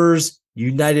 Spurs,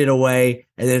 United away,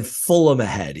 and then Fulham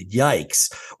ahead.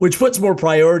 Yikes. Which puts more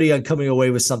priority on coming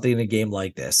away with something in a game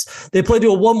like this. They played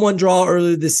to a 1-1 draw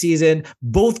earlier this season.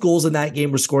 Both goals in that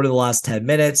game were scored in the last 10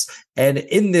 minutes. And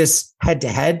in this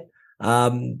head-to-head,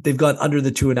 they've gone under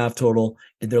the 2.5 total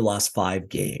in their last 5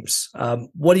 games.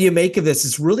 What do you make of this?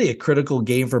 It's really a critical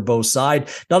game for both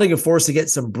sides. Nottingham Forest to get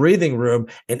some breathing room,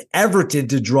 and Everton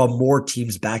to draw more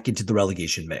teams back into the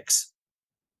relegation mix.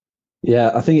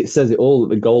 Yeah, I think it says it all that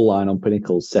the goal line on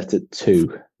Pinnacle's set at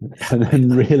 2, and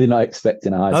then really not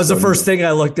expecting a high. That was the first thing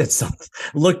I looked at.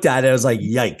 I was like,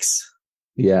 yikes.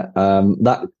 Yeah,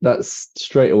 that's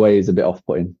straight away is a bit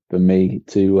off-putting for me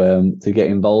to get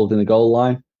involved in the goal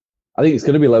line. I think it's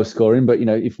going to be low scoring, but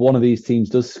if one of these teams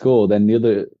does score, then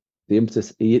the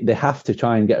impetus, they have to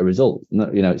try and get a result.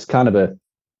 It's kind of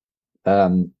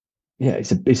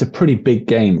it's a pretty big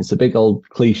game. It's a big old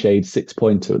cliched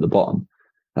 6-pointer at the bottom.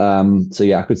 So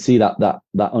yeah, I could see that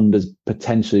under's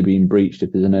potentially being breached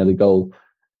if there's an early goal.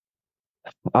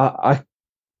 I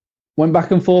went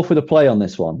back and forth with a play on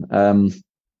this one.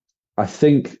 I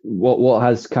think what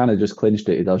has kind of just clinched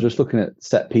it is I was just looking at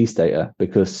set piece data,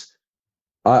 because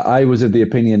I was of the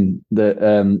opinion that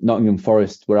Nottingham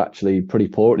Forest were actually pretty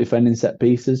poor at defending set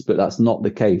pieces, but that's not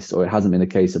the case, or it hasn't been the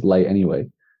case of late anyway.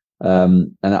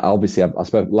 And obviously, I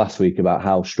spoke last week about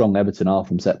how strong Everton are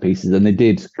from set pieces, and they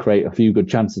did create a few good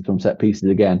chances from set pieces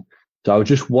again. So I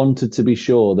just wanted to be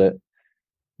sure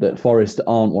that Forest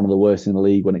aren't one of the worst in the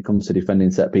league when it comes to defending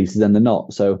set pieces, and they're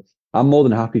not. So I'm more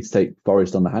than happy to take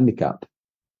Forest on the handicap.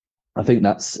 I think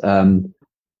that's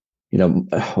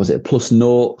was it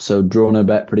 +0? So draw no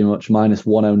bet pretty much,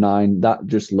 -109. That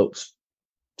just looks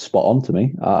spot on to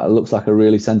me. It looks like a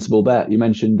really sensible bet. You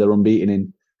mentioned they're unbeaten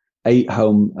in 8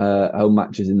 home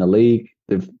matches in the league.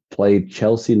 They've played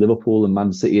Chelsea, Liverpool, and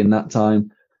Man City in that time.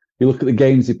 You look at the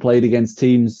games they've played against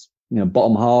teams,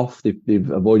 bottom half. They've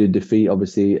avoided defeat,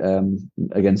 obviously,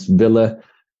 against Villa.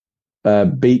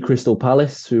 Beat Crystal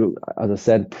Palace, who, as I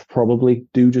said, probably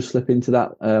do just slip into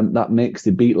that mix. They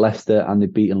beat Leicester and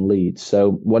they've beaten Leeds.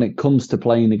 So when it comes to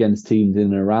playing against teams in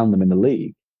and around them in the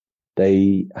league,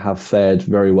 they have fared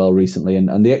very well recently.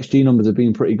 And the XG numbers have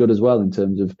been pretty good as well in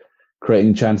terms of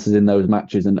creating chances in those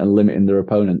matches and limiting their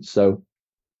opponents. So,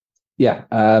 yeah,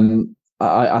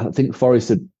 I think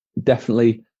Forest are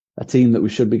definitely a team that we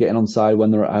should be getting on side when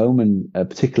they're at home, and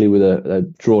particularly with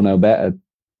a draw no bet, a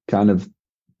kind of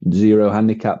 0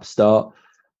 handicap start.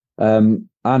 And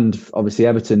obviously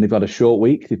Everton, they've had a short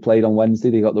week. They played on Wednesday.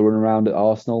 They got the run around at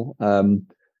Arsenal.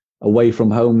 Away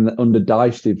from home under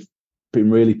Dyche, they've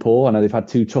been really poor. I know they've had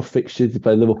 2 tough fixtures. They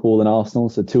played Liverpool and Arsenal,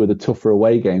 so 2 of the tougher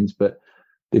away games, but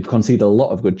they've conceded a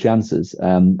lot of good chances.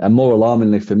 And more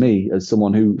alarmingly for me, as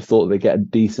someone who thought they'd get a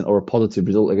decent or a positive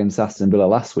result against Aston Villa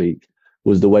last week,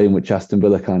 was the way in which Aston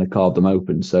Villa kind of carved them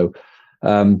open. So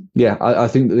I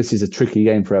think that this is a tricky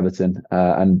game for Everton,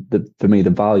 and for me the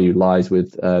value lies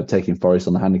with taking Forest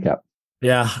on the handicap.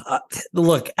 Yeah.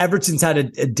 Look, Everton's had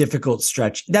a difficult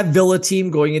stretch. That Villa team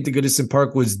going into Goodison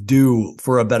Park was due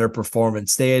for a better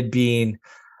performance. They had been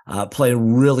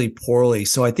playing really poorly.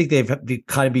 So I think they've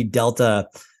kind of been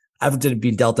Everton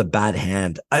being dealt a bad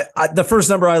hand. The first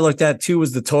number I looked at too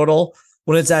was the total.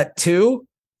 When it's at 2,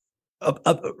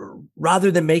 rather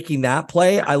than making that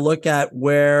play, I look at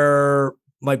where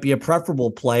might be a preferable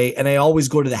play. And I always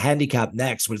go to the handicap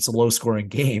next when it's a low scoring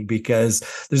game because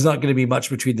there's not going to be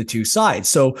much between the two sides.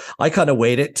 So I kind of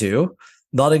weighed it too.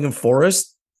 Nottingham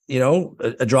Forest,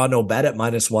 a draw no bet at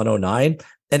 -109.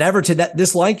 And Everton,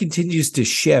 this line continues to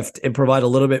shift and provide a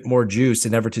little bit more juice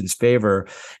in Everton's favor.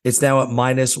 It's now at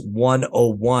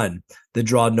 -101, the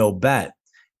draw no bet.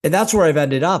 And that's where I've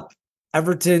ended up.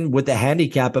 Everton with the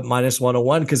handicap at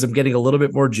 -101 because I'm getting a little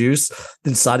bit more juice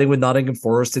than siding with Nottingham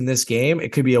Forest in this game.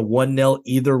 It could be a 1-0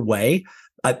 either way.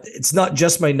 It's not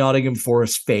just my Nottingham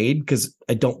Forest fade because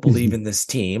I don't believe in this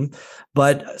team,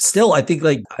 but still, I think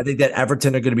that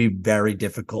Everton are going to be very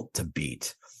difficult to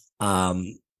beat.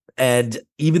 And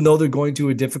even though they're going to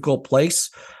a difficult place,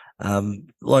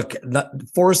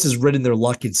 Forest has ridden their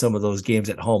luck in some of those games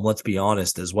at home. Let's be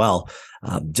honest as well.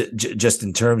 Just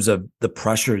in terms of the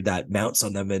pressure that mounts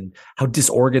on them and how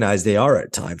disorganized they are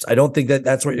at times. I don't think that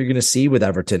that's what you're going to see with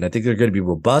Everton. I think they're going to be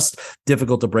robust,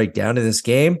 difficult to break down in this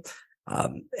game.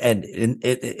 And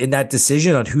in that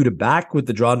decision on who to back with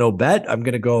the draw no bet, I'm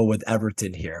going to go with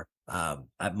Everton here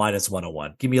at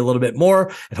 -101. Give me a little bit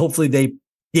more, and hopefully they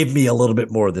give me a little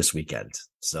bit more this weekend.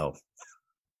 So.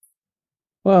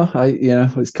 Well,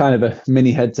 it's kind of a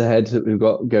mini head-to-head that we've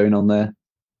got going on there.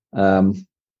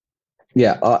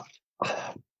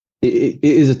 It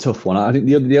is a tough one. I think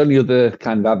the only other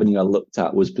kind of avenue I looked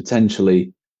at was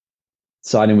potentially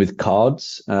signing with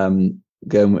cards, going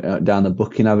down the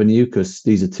booking avenue, because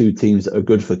these are two teams that are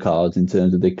good for cards in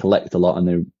terms of they collect a lot and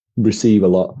they receive a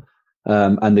lot,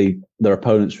 and their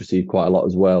opponents receive quite a lot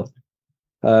as well.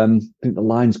 I think the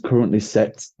line's currently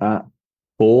set at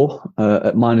 4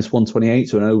 at -128,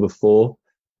 so an over 4.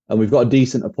 And we've got a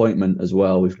decent appointment as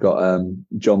well. We've got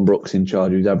John Brooks in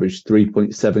charge, who's averaged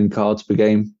 3.7 cards per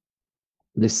game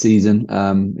this season.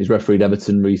 He's refereed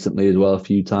Everton recently as well a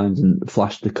few times and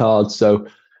flashed the cards. So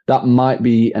that might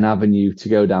be an avenue to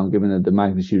go down, given the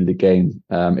magnitude of the game.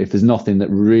 If there's nothing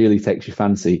that really takes your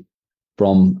fancy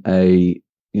from a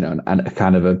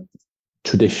kind of a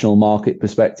traditional market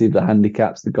perspective, the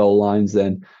handicaps, the goal lines,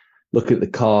 then look at the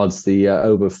cards, the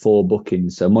over 4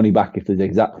 bookings. So money back if there's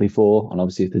exactly 4. And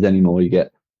obviously if there's any more, you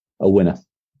get a winner.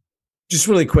 Just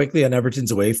really quickly on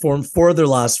Everton's away form, 4 of their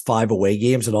last 5 away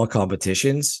games in all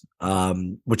competitions,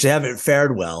 which they haven't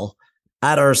fared well,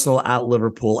 at Arsenal, at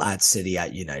Liverpool, at City,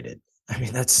 at United. I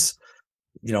mean, that's,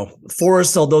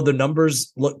 Forest, although the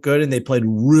numbers look good and they played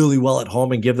really well at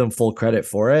home and give them full credit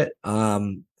for it,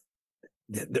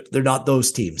 they're not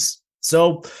those teams.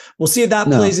 So we'll see if that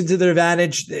plays into their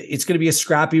advantage. It's going to be a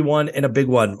scrappy one and a big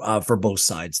one for both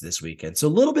sides this weekend. So a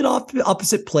little bit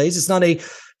opposite plays. It's not a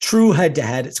true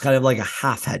head-to-head. It's kind of like a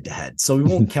half head-to-head. So we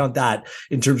won't count that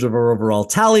in terms of our overall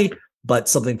tally, but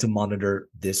something to monitor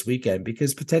this weekend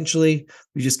because potentially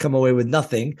we just come away with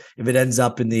nothing if it ends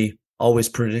up in the always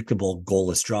predictable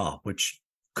goalless draw, which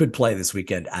could play this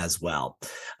weekend as well.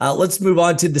 Let's move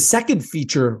on to the second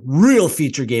real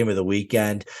feature game of the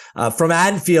weekend. From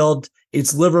Anfield,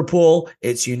 it's Liverpool,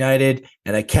 it's United,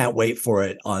 and I can't wait for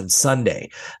it on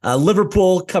Sunday.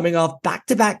 Liverpool coming off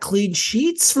back-to-back clean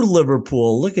sheets for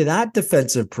Liverpool. Look at that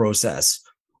defensive process.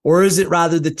 Or is it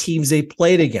rather the teams they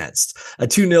played against? A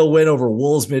 2-0 win over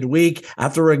Wolves midweek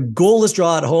after a goalless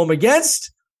draw at home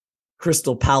against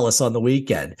Crystal Palace on the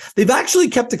weekend. They've actually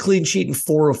kept a clean sheet in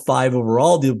 4 of 5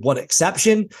 overall. The one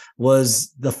exception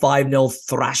was the 5-0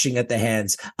 thrashing at the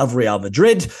hands of Real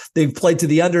Madrid. They've played to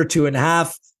the under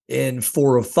 2.5 in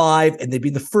 4 of 5, and they've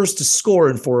been the first to score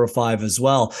in 4 of 5 as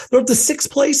well. They're up to 6th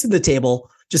place in the table,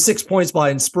 just 6 points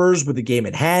behind Spurs with the game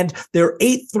in hand. They're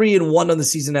 8-3-1 on the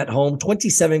season at home,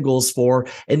 27 goals for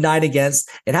and 9 against,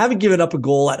 and haven't given up a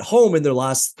goal at home in their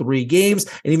last 3 games.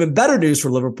 And even better news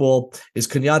for Liverpool is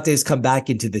Konaté's come back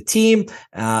into the team,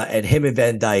 and him and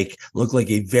Van Dijk look like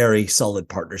a very solid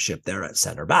partnership there at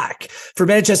center back. For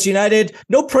Manchester United,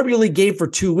 no Premier League game for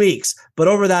 2 weeks, but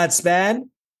over that span,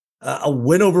 a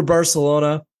win over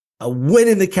Barcelona, a win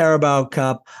in the Carabao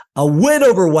Cup, a win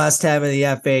over West Ham in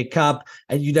the FA Cup,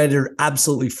 and United are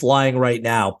absolutely flying right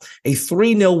now. A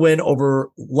 3-0 win over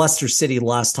Leicester City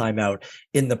last time out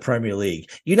in the Premier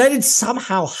League. United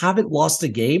somehow haven't lost a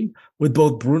game with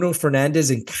both Bruno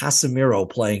Fernandes and Casemiro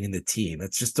playing in the team.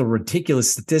 It's just a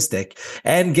ridiculous statistic.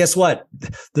 And guess what?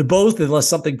 They're both, unless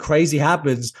something crazy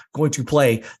happens, going to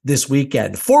play this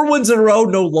weekend. 4 wins in a row,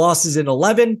 no losses in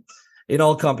 11. in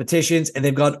all competitions, and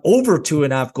they've gone over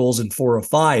 2.5 goals in 4 of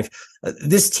 5.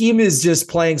 This team is just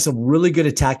playing some really good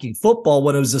attacking football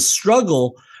when it was a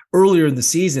struggle earlier in the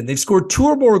season. They've scored 2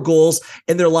 or more goals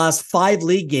in their last 5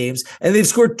 league games, and they've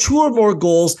scored 2 or more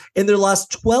goals in their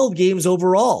last 12 games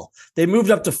overall. They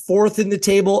moved up to 4th in the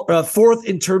table, 4th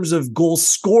in terms of goals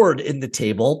scored in the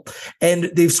table,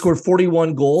 and they've scored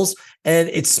 41 goals, and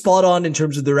it's spot on in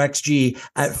terms of their XG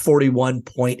at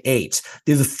 41.8.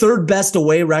 They're the 3rd best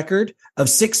away record of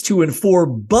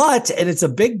 6-2-4, but, and it's a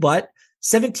big but,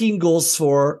 17 goals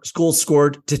scored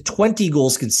to 20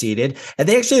 goals conceded, and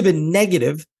they actually have a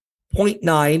negative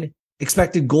 0.9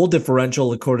 expected goal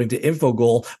differential according to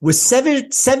Infogol, with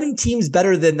seven teams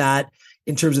better than that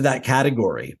in terms of that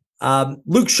category.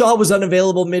 Luke Shaw was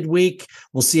unavailable midweek.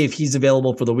 We'll see if he's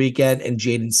available for the weekend. And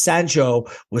Jadon Sancho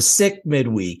was sick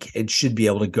midweek and should be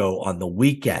able to go on the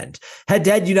weekend.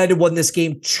 Head-to-head, United won this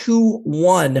game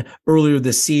 2-1 earlier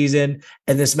this season,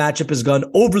 and this matchup has gone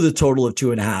over the total of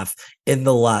 2.5 in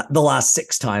the last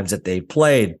 6 times that they've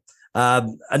played.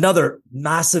 Another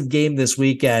massive game this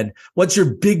weekend. What's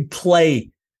your big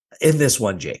play in this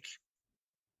one, Jake?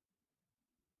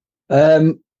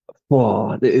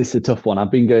 It's a tough one.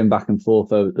 I've been going back and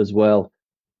forth as well.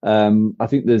 I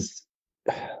think there's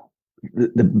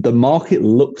the market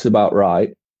looks about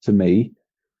right to me.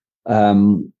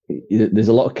 There's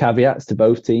a lot of caveats to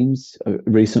both teams.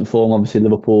 Recent form, obviously,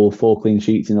 Liverpool 4 clean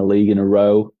sheets in the league in a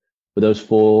row, but those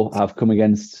 4 have come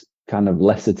against kind of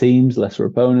lesser teams, lesser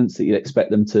opponents that you'd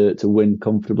expect them to win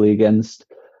comfortably against.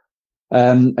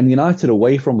 And United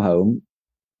away from home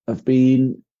have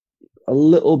been a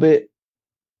little bit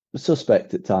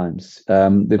suspect at times.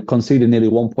 They've conceded nearly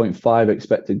 1.5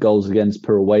 expected goals against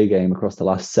per away game across the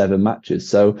last 7 matches.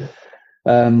 So,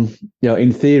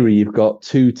 in theory, you've got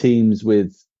 2 teams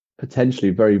with potentially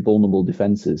very vulnerable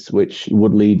defenses, which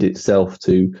would lead itself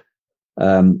to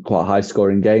quite a high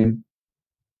scoring game.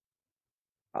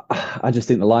 I just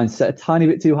think the line's set a tiny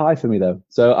bit too high for me, though.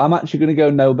 So I'm actually going to go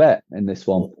no bet in this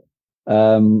one.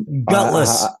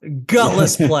 Gutless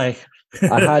play.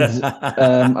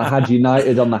 I had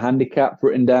United on the handicap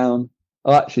written down.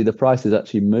 Oh, actually, the price has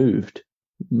actually moved.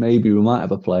 Maybe we might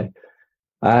have a play.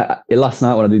 Last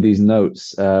night when I did these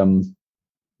notes,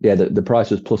 the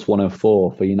price was plus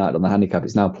 104 for United on the handicap.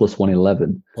 It's now plus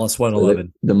 111. Plus 111.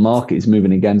 So the market is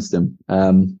moving against them.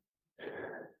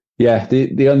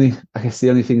 The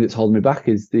only thing that's holding me back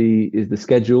is the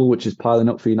schedule, which is piling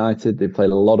up for United. They've played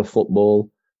a lot of football.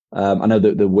 I know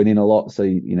that they're winning a lot, so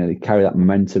they carry that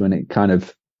momentum, and it kind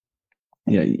of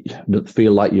you don't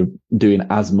feel like you're doing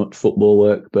as much football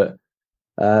work. But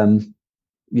the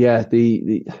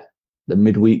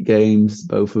midweek games,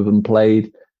 both of them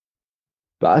played.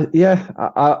 But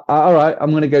all right,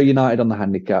 I'm going to go United on the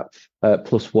handicap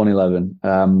plus 111.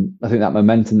 I think that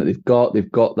momentum that they've got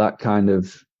that kind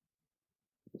of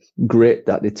grit,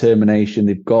 that determination.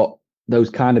 They've got those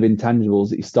kind of intangibles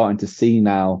that you're starting to see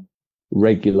now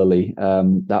regularly.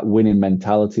 That winning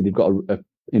mentality. They've got,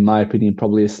 in my opinion,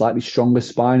 probably a slightly stronger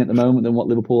spine at the moment than what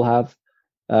Liverpool have,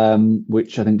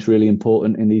 which I think is really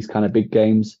important in these kind of big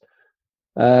games.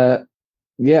 I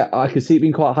could see it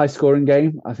being quite a high-scoring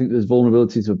game. I think there's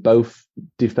vulnerabilities of both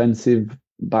defensive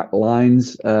back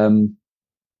lines.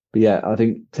 I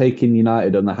think taking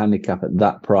United on the handicap at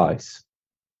that price,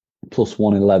 plus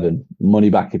 111, money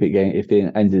back if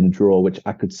it ends in a draw, which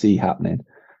I could see happening,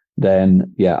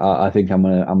 then I think I'm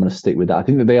gonna stick with that. I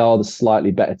think that they are the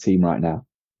slightly better team right now,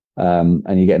 and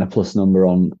you're getting a plus number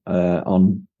on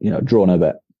draw no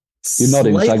bet. You're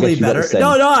nodding, so I guess you better.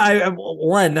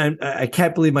 No, I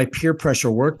can't believe my peer pressure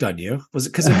worked on you. Was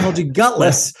it because I called you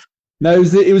gutless? No,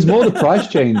 it was more the price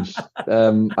change.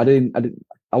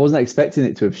 I wasn't expecting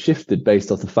it to have shifted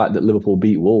based off the fact that Liverpool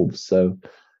beat Wolves. So,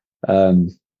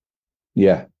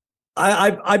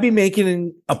 I've been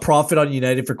making a profit on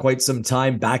United for quite some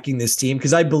time, backing this team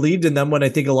because I believed in them when I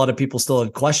think a lot of people still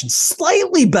had questions.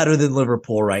 Slightly better than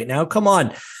Liverpool right now. Come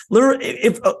on. Look,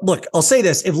 I'll say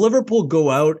this. If Liverpool go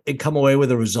out and come away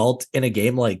with a result in a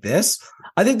game like this,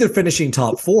 I think they're finishing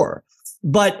top 4.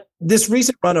 But this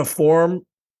recent run of form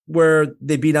where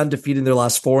they've been undefeated in their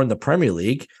last 4 in the Premier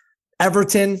League,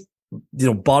 Everton,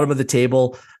 bottom of the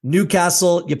table.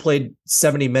 Newcastle, you played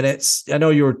 70 minutes. I know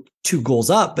you were 2 goals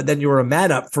up, but then you were a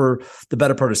man up for the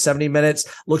better part of 70 minutes.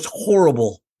 Looked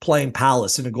horrible playing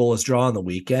Palace in a goalless draw on the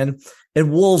weekend.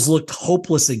 And Wolves looked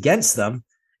hopeless against them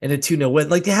in a 2-0 win.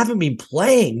 Like, they haven't been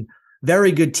playing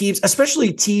very good teams,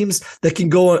 especially teams that can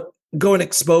go and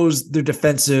expose their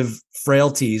defensive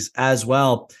frailties as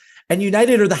well. And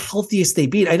United are the healthiest they've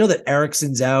been. I know that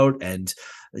Eriksen's out and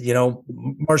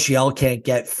Martial can't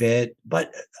get fit,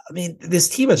 but I mean, this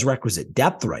team has requisite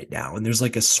depth right now, and there's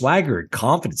like a swagger and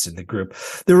confidence in the group.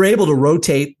 They're able to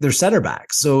rotate their center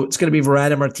backs. So it's going to be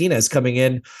Varane and Martinez coming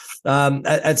in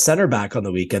at center back on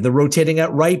the weekend. They're rotating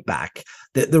at right back.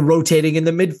 They're rotating in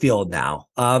the midfield now.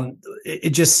 It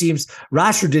just seems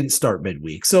Rashford didn't start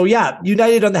midweek. So yeah,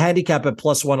 United on the handicap at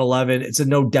plus 111. It's a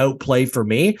no doubt play for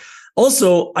me.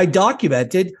 Also, I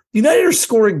documented United are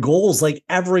scoring goals like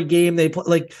every game they play.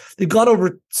 Like they've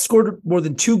scored more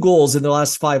than 2 goals in the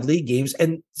last 5 league games,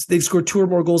 and they've scored 2 or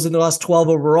more goals in the last 12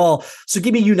 overall. So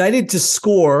give me United to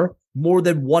score more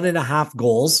than 1.5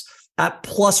 goals at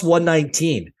plus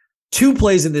 119. 2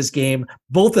 plays in this game,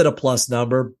 both at a plus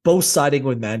number, both siding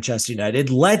with Manchester United.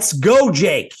 Let's go,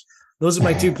 Jake. Those are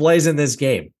my 2 plays in this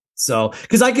game. So,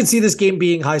 because I can see this game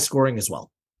being high scoring as well.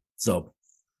 So,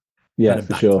 yeah,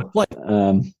 for sure. Well,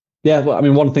 I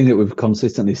mean, one thing that we've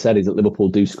consistently said is that Liverpool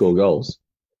do score goals.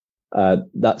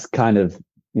 That's kind of,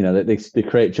 they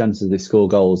create chances, they score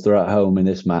goals. They're at home in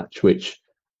this match, which,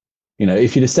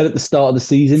 if you'd have said at the start of the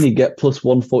season, you get plus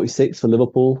 146 for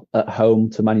Liverpool at home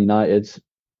to Man United,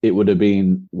 it would have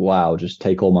been, wow, just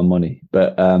take all my money.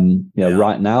 But,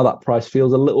 right now that price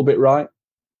feels a little bit right.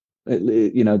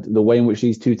 The way in which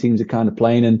these 2 teams are kind of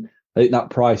playing. And I think that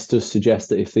price does suggest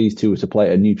that if these 2 were to play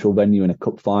at a neutral venue in a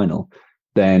cup final,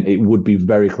 then it would be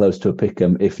very close to a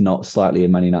pick'em, if not slightly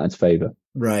in Man United's favour.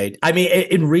 Right. I mean,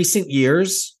 in recent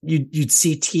years, you'd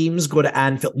see teams go to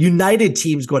Anfield. United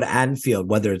teams go to Anfield,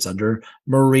 whether it's under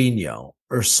Mourinho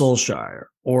or Solskjaer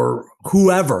or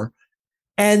whoever,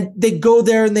 and they go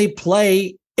there and they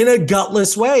play in a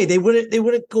gutless way. They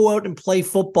wouldn't go out and play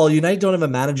football. United don't have a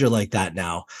manager like that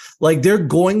now. Like, they're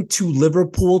going to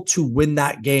Liverpool to win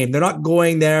that game. They're not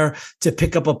going there to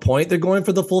pick up a point. They're going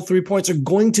for the full 3 points. They're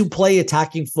going to play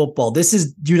attacking football. This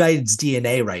is United's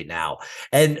DNA right now.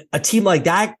 And a team like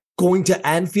that going to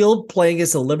Anfield playing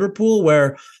against a Liverpool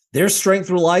where their strength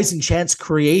relies in chance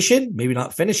creation, maybe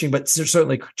not finishing, but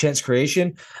certainly chance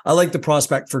creation. I like the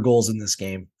prospect for goals in this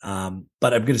game.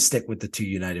 But I'm going to stick with the 2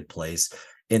 United plays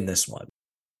in this one.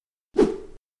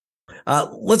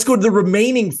 Let's go to the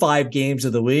remaining 5 games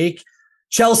of the week.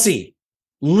 Chelsea,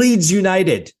 Leeds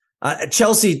United.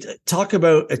 Chelsea, talk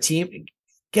about a team.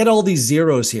 Get all these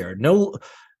zeros here. No,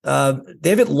 they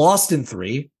haven't lost in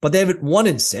 3, but they haven't won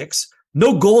in 6.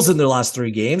 No goals in their last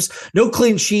 3 games. No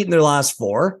clean sheet in their last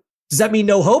 4. Does that mean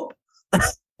no hope?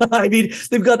 I mean,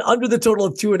 they've gone under the total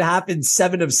of 2.5 in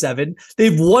 7 of 7.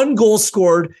 They've 1 goal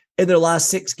scored in their last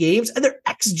 6 games, and their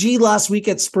XG last week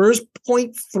at Spurs,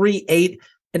 0.38.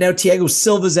 And now Thiago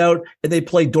Silva's out, and they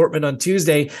play Dortmund on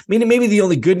Tuesday. Meaning maybe the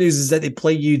only good news is that they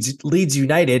play Leeds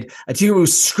United, a team who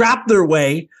scrapped their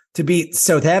way to beat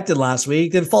Southampton last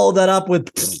week, then followed that up with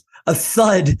a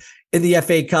thud in the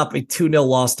FA Cup, a 2-0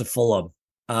 loss to Fulham.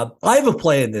 I have a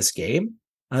play in this game.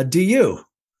 Do you?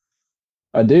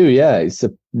 I do, yeah. It's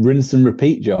a rinse and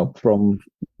repeat job from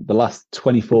the last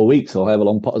 24 weeks or however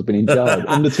long Potter's been in charge.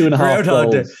 Under 2.5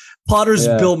 goals. Day. Potter's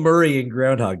Bill Murray in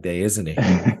Groundhog Day, isn't he?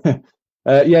 The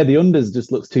unders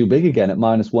just looks too big again at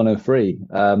minus 103.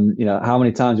 How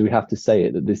many times do we have to say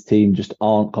it that this team just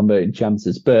aren't converting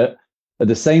chances? But at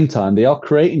the same time, they are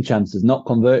creating chances, not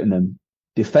converting them.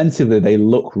 Defensively, they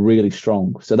look really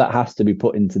strong. So that has to be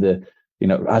put into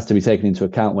has to be taken into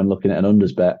account when looking at an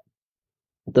unders bet.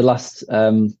 The last,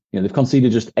 they've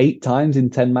conceded just 8 times in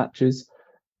 10 matches,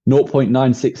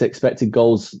 0.96 expected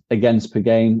goals against per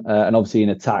game. And obviously in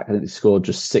attack, I think they scored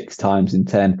just 6 times in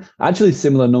 10. Actually,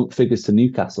 similar figures to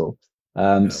Newcastle,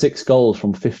 6 goals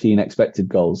from 15 expected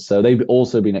goals. So they've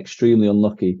also been extremely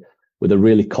unlucky with a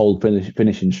really cold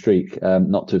finishing streak,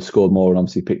 not to have scored more and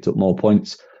obviously picked up more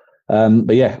points.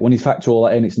 But yeah, when you factor all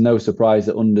that in, it's no surprise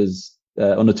that under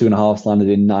 2.5 landed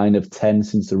in 9 of 10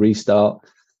 since the restart.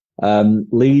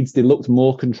 Leeds, they looked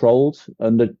more controlled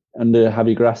under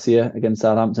Javi Gracia against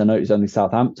Southampton. I know it's only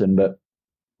Southampton, but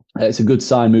it's a good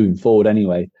sign moving forward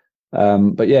anyway.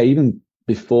 But yeah, even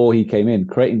before he came in,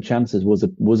 creating chances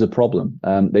was a problem.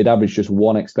 They'd averaged just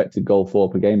 1 expected goal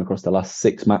for per game across the last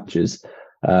 6 matches.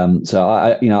 So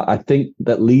I think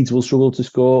that Leeds will struggle to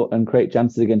score and create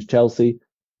chances against Chelsea.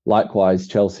 Likewise,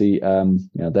 Chelsea,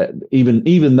 that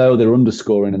even though they're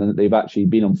underscoring and they've actually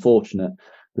been unfortunate,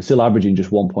 they're still averaging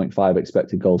just 1.5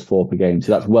 expected goals for per game.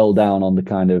 So that's well down on the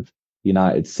kind of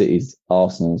United, Cities,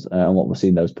 Arsenals, and what we're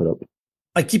seeing those put up.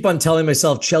 I keep on telling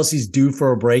myself Chelsea's due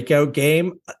for a breakout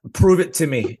game. Prove it to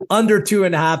me. Under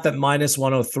 2.5 at minus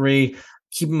 103.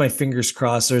 Keeping my fingers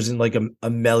crossed. There's in like a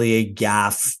Melier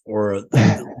gaff or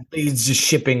Leeds just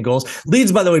shipping goals.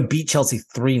 Leeds, by the way, beat Chelsea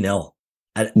 3-0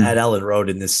 at Ellen Road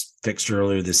in this fixture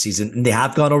earlier this season. And they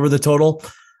have gone over the total.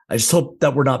 I just hope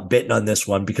that we're not bitten on this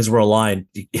one because we're aligned.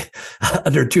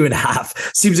 Under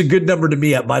 2.5 seems a good number to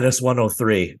me at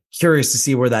 -103. Curious to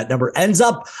see where that number ends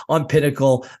up on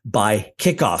Pinnacle by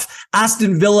kickoff.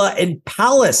 Aston Villa and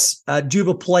Palace. Do you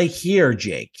have a play here,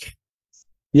 Jake?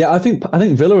 Yeah, I think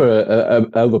Villa are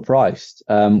overpriced.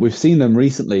 We've seen them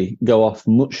recently go off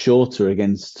much shorter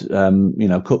against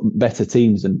better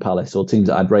teams than Palace, or teams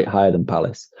that I'd rate higher than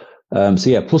Palace. So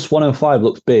yeah, +105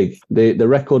 looks big. The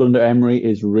record under Emery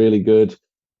is really good.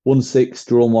 1-6,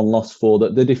 drawn 1, lost 4.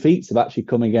 The defeats have actually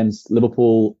come against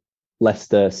Liverpool,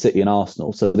 Leicester, City, and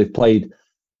Arsenal. So they've played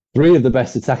 3 of the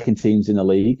best attacking teams in the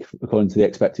league according to the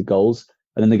expected goals.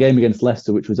 And then the game against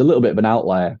Leicester, which was a little bit of an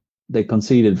outlier, they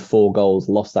conceded 4 goals,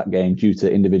 lost that game due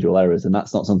to individual errors, and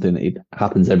that's not something that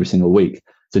happens every single week.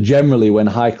 So generally, when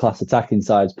high-class attacking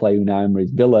sides play Unai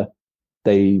Emery's Villa,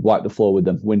 they wipe the floor with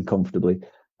them, win comfortably.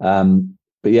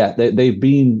 But yeah, they've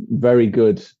been very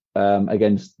good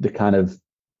against the kind of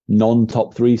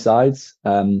non-top 3 sides.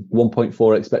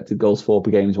 1.4 expected goals for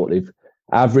per game is what they've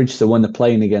averaged. So when they're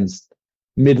playing against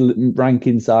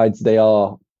middle-ranking sides, they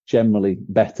are generally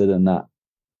better than that.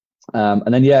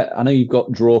 And then, yeah, I know you've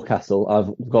got Draw Castle.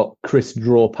 I've got Chris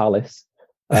Draw Palace,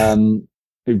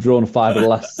 who've drawn 5 of the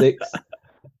last 6.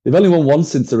 They've only won once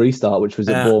since the restart, which was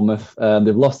at Bournemouth.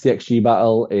 They've lost the XG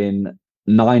battle in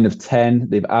 9 of 10.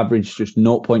 They've averaged just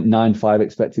 0.95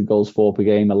 expected goals for per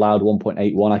game, allowed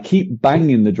 1.81. I keep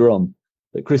banging the drum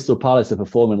that Crystal Palace are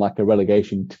performing like a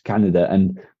relegation candidate.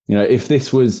 And, if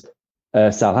this was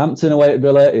Southampton away at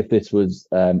Villa, if this was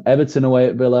Everton away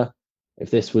at Villa, if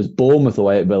this was Bournemouth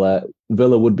away at Villa,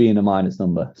 Villa would be in a minus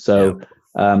number. So,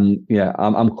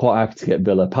 I'm quite happy to get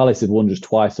Villa. Palace have won just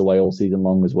twice away all season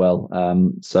long as well.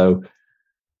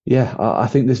 I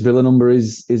think this Villa number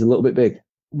is a little bit big.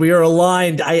 We are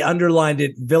aligned. I underlined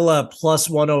it. Villa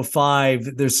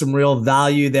 +105. There's some real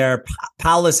value there.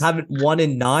 Palace haven't won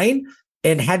in 9,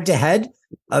 and head-to-head,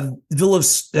 Villa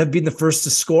have been the first to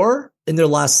score in their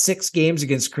last 6 games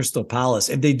against Crystal Palace.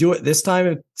 If they do it this time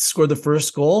and score the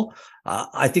first goal,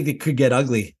 I think it could get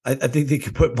ugly. I think they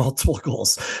could put multiple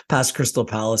goals past Crystal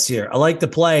Palace here. I like the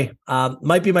play.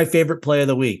 Might be my favorite play of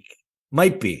the week.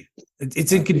 Might be.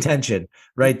 It's in contention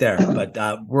right there, but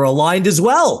we're aligned as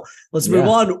well. Let's move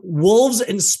on. Wolves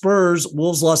and Spurs.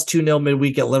 Wolves lost 2-0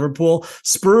 midweek at Liverpool.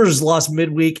 Spurs lost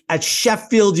midweek at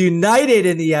Sheffield United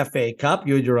in the FA Cup.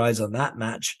 You had your eyes on that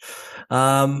match.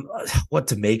 What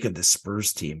to make of the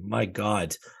Spurs team? My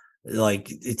God.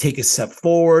 Like, they take a step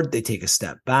forward, they take a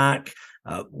step back.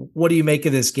 What do you make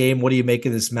of this game? What do you make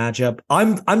of this matchup?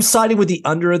 I'm siding with the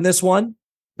under in this one.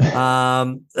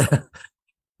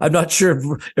 I'm not sure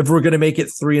if we're going to make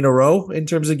it 3 in a row in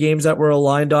terms of games that we're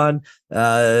aligned on.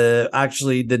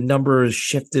 Actually, the number has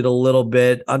shifted a little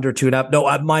bit, under 2.5. No,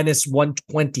 at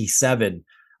 -127.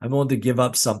 I'm willing to give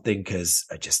up something because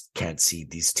I just can't see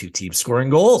these 2 teams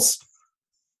scoring goals.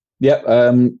 Yep.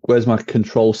 Where's my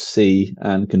Control C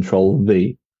and Control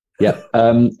V? Yep.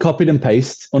 Copied and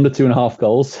paste, under 2.5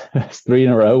 goals. 3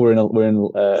 in a row. We're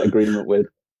in agreement with.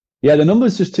 Yeah, the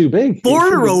number's just too big. 4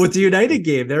 in a row with the United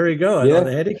game. There we go. Yeah,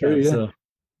 the handicap. True, yeah. So.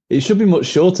 It should be much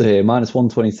shorter here,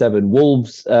 -127.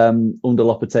 Wolves under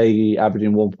Lopetegui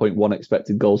averaging 1.1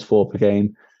 expected goals for per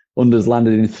game. Unders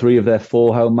landed in 3 of their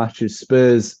 4 home matches.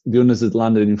 Spurs, the unders has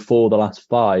landed in 4 of the last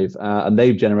 5, and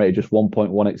they've generated just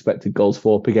 1.1 expected goals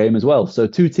for per game as well. So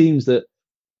 2 teams that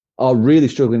are really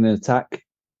struggling in attack,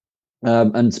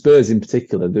 and Spurs in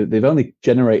particular, they've only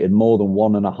generated more than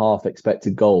 1.5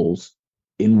 expected goals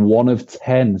in 1 of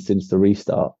 10 since the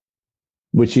restart,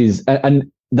 which is,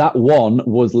 and that one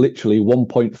was literally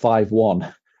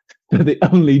 1.51. They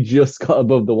only just got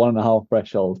above the 1.5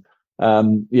 threshold.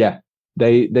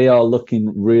 They are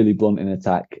looking really blunt in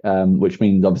attack, which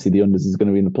means obviously the unders is going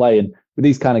to be in the play. And with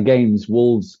these kind of games,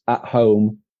 Wolves at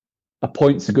home, a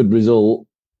point's a good result,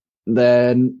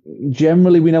 then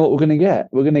generally we know what we're going to get.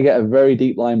 We're going to get a very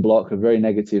deep line block, a very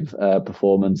negative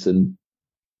performance, and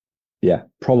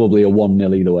probably a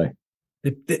 1-0 either way.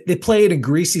 They play in a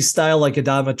greasy style like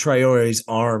Adama Traore's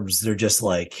arms. They're just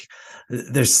like,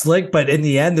 they're slick, but in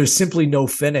the end, there's simply no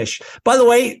finish. By the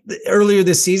way, earlier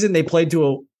this season, they played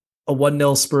to a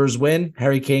 1-0 Spurs win.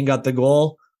 Harry Kane got the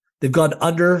goal. They've gone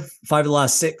under 5 of the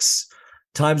last 6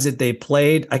 times that they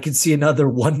played. I can see another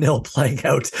 1-0 playing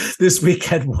out this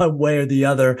weekend one way or the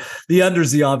other. The under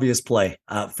is the obvious play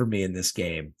for me in this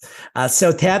game.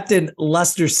 Southampton,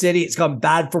 Leicester City. It's gone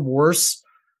bad from worse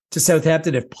to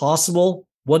Southampton if possible.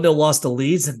 1-0 lost to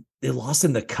Leeds, and they lost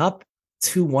in the cup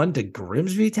 2-1 to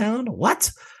Grimsby Town.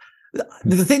 What?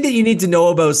 The thing that you need to know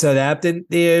about Southampton,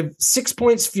 they have 6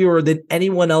 points fewer than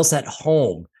anyone else at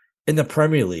home in the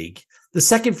Premier League. the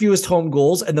second fewest home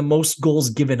goals, and the most goals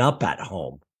given up at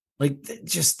home. Like,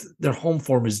 just their home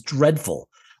form is dreadful.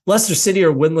 Leicester City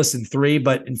are winless in 3,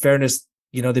 but in fairness,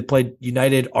 they played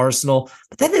United, Arsenal,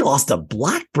 but then they lost to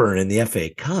Blackburn in the FA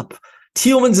Cup.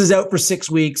 Tielemans is out for 6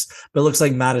 weeks, but it looks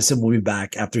like Maddison will be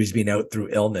back after he's been out through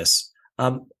illness.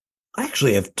 I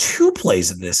actually have 2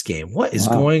 plays in this game. What is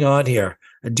going on here?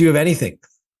 Do you have anything?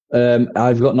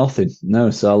 I've got nothing. No,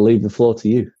 so I'll leave the floor to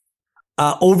you.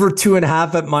 Over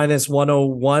 2.5 at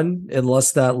 -101,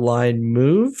 unless that line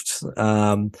moved.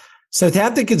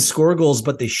 Southampton can score goals,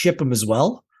 but they ship them as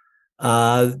well.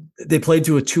 They played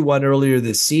to a 2-1 earlier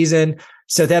this season.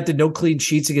 Southampton, no clean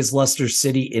sheets against Leicester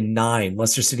City in 9.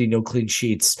 Leicester City, no clean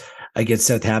sheets against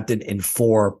Southampton in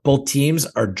 4. Both teams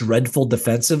are dreadful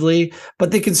defensively,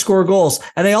 but they can score goals.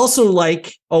 And I also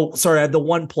I had the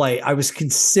one play. I was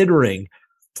considering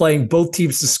playing both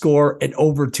teams to score and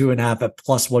over 2.5 at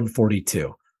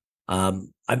 +142.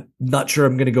 I'm not sure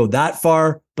I'm going to go that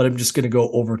far, but I'm just going to go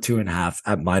over 2.5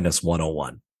 at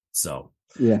 -101. So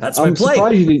yeah, that's my play.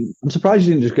 I'm surprised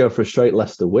you didn't just go for a straight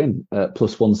Leicester win at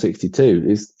 +162.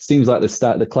 It seems like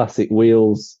the classic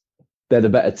wheels. They're the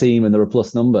better team and they're a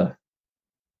plus number.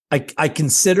 I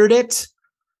considered it,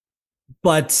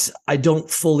 but I don't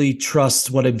fully trust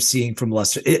what I'm seeing from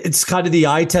Leicester. It's kind of the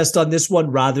eye test on this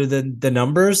one rather than the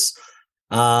numbers.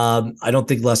 I don't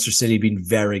think Leicester City been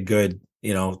very good,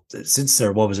 since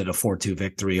their, a 4-2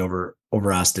 victory over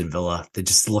Aston Villa. They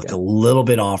just look a little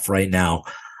bit off right now.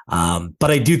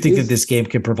 But I do think that this game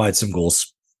can provide some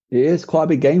goals. It is quite a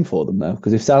big game for them, though,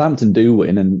 because if Southampton do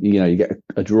win and, you get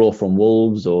a draw from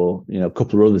Wolves or, a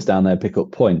couple of others down there pick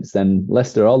up points, then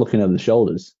Leicester are looking over the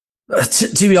shoulders.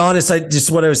 To be honest,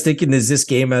 what I was thinking is this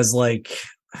game as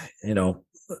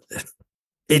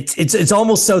it's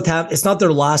almost Southampton. It's not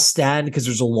their last stand because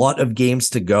there's a lot of games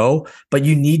to go, but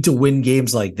you need to win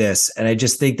games like this. And I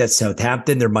just think that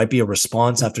Southampton, there might be a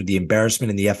response after the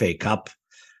embarrassment in the FA Cup.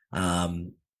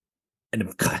 And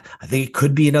I think it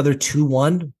could be another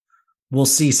 2-1. We'll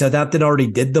see. Southampton already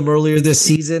did them earlier this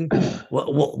season.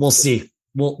 We'll see.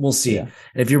 We'll see. Yeah.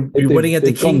 And if you're winning at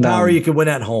the King Power, you can win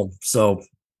at home. So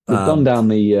they've gone down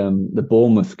the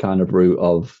Bournemouth kind of route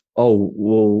of,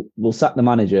 we'll sack the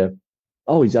manager.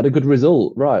 Oh, he's had a good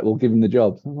result. Right, we'll give him the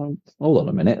job. Like, hold on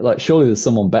a minute. Like, surely there's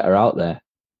someone better out there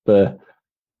for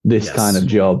this kind of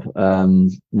job,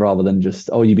 rather than just,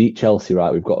 you beat Chelsea,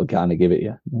 right? We've got to kind of give it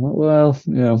you. Well,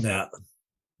 Yeah.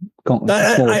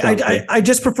 I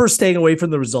just prefer staying away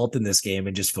from the result in this game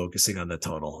and just focusing on the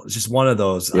total. It's just one of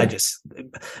those. Yeah.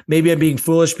 Maybe I'm being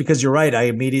foolish because you're right. I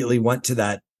immediately went to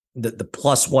the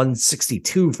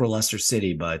 +162 for Leicester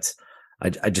City, but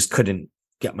I just couldn't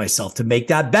get myself to make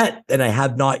that bet, and I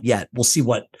have not yet. We'll see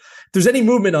if there's any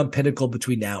movement on Pinnacle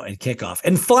between now and kickoff.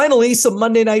 And finally, some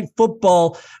Monday Night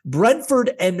Football,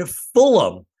 Brentford and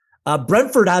Fulham.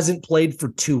 Brentford hasn't played for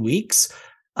 2 weeks.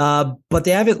 But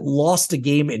they haven't lost a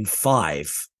game in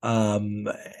 5. And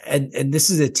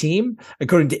this is a team,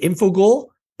 according to Infogol,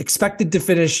 expected to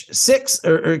finish 6th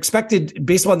or expected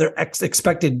based on their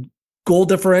expected goal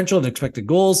differential and expected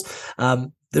goals.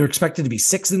 They're expected to be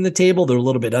 6th in the table. They're a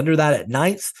little bit under that at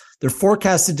 9th. They're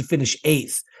forecasted to finish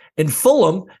 8th. And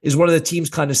Fulham is one of the teams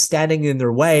kind of standing in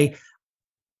their way.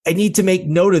 I need to make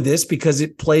note of this because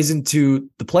it plays into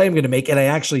the play I'm going to make. And I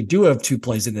actually do have 2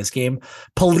 plays in this game.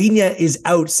 Polina is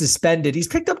out, suspended. He's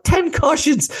picked up 10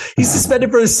 cautions. He's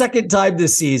suspended for the 2nd time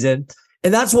this season.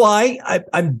 And that's why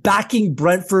I'm backing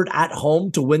Brentford at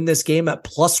home to win this game at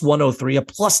 +103, a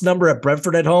plus number at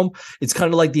Brentford at home. It's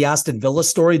kind of like the Aston Villa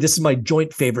story. This is my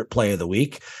joint favorite play of the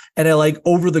week. And I like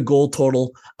over the goal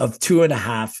total of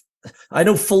 2.5. I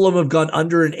know Fulham have gone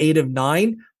under an 8 of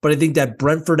 9, but I think that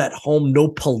Brentford at home, no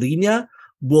Polina,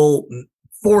 will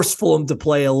force Fulham to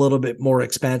play a little bit more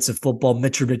expansive football.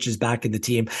 Mitrovic is back in the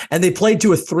team. And they played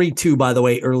to a 3-2, by the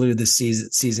way, earlier this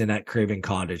season at Craven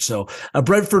Cottage. So a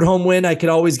Brentford home win, I can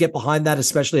always get behind that,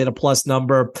 especially at a plus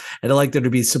number. And I like there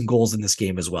to be some goals in this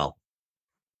game as well.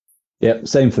 Yep,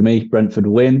 same for me. Brentford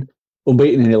win.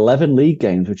 Unbeaten in 11 league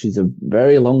games, which is a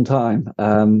very long time.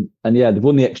 And yeah, they've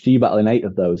won the XG battle in 8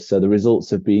 of those. So the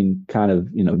results have been kind of,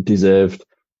 deserved.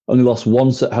 Only lost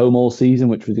once at home all season,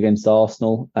 which was against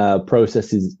Arsenal.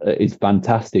 Process is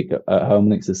fantastic at home. I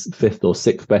think it's the 5th or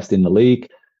 6th best in the league.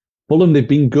 Fulham, they've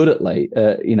been good at late.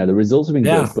 The results have been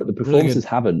good, but the performances really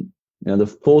haven't. The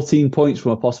 14 points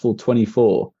from a possible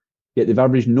 24, yet they've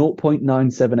averaged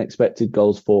 0.97 expected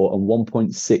goals for and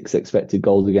 1.6 expected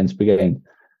goals against per game.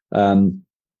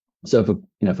 So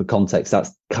for context,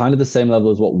 that's kind of the same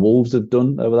level as what Wolves have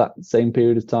done over that same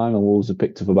period of time, and Wolves have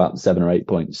picked up about 7 or 8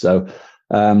 points. So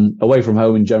Away from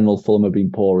home in general, Fulham have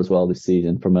been poor as well this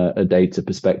season from a data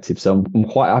perspective. So I'm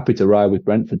quite happy to ride with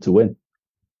Brentford to win.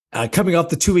 Coming off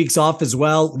the 2 weeks off as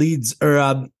well,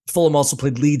 Fulham also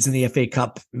played Leeds in the FA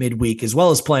Cup midweek, as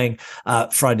well as playing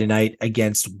Friday night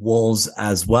against Wolves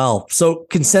as well. So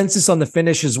consensus on the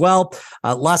finish as well.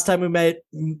 Last time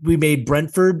we made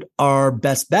Brentford our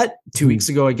best bet 2 weeks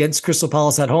ago against Crystal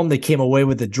Palace at home. They came away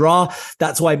with a draw.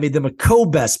 That's why I made them a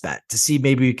co-best bet to see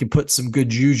maybe we can put some good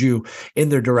juju in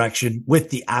their direction with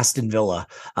the Aston Villa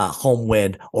home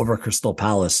win over Crystal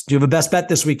Palace. Do you have a best bet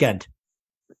this weekend?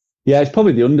 Yeah, it's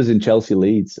probably the unders in Chelsea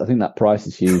Leeds. I think that price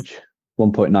is huge.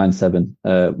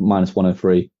 1.97, minus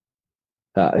 103.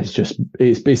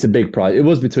 It's a big price. It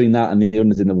was between that and the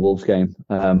unders in the Wolves game.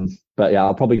 But yeah,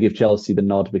 I'll probably give Chelsea the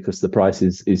nod because the price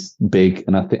is big.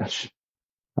 And it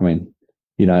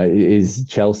is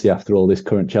Chelsea after all, this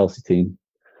current Chelsea team.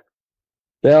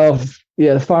 They're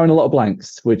firing a lot of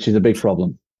blanks, which is a big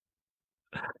problem.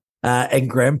 And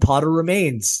Graham Potter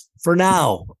remains. For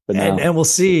now. And we'll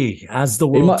see as the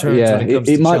world turns when it comes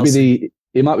to Chelsea.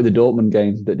 It might be the Dortmund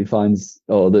game that defines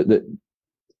or that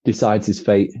decides his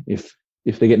fate. If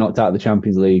they get knocked out of the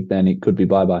Champions League, then it could be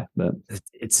bye-bye. But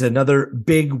it's another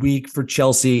big week for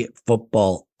Chelsea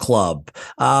Football Club.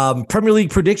 Premier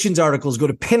League predictions articles, go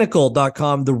to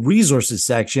pinnacle.com, the resources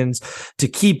sections, to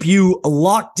keep you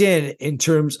locked in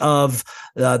terms of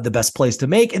the best place to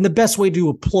make and the best way to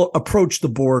approach the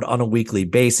board on a weekly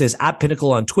basis. At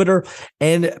Pinnacle on Twitter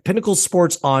and Pinnacle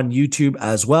Sports on YouTube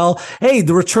as well. Hey,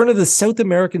 the return of the South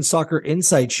American Soccer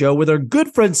Insight Show with our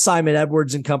good friend Simon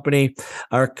Edwards and company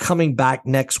are coming back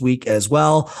next week as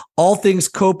well. All things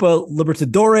Copa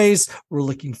Libertadores. We're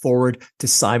looking forward to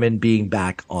Simon being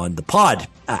back on the pod.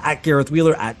 At Gareth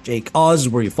Wheeler, at Jake Oz,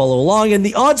 where you follow along. And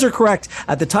the odds are correct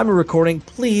at the time of recording.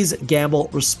 Please gamble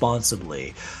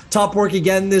responsibly. Top work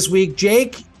again this week,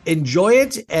 Jake. Enjoy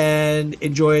it, and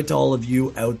enjoy it to all of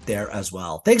you out there as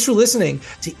well. Thanks for listening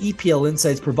to EPL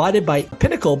Insights provided by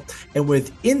Pinnacle and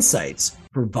with insights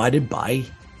provided by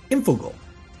Infogol.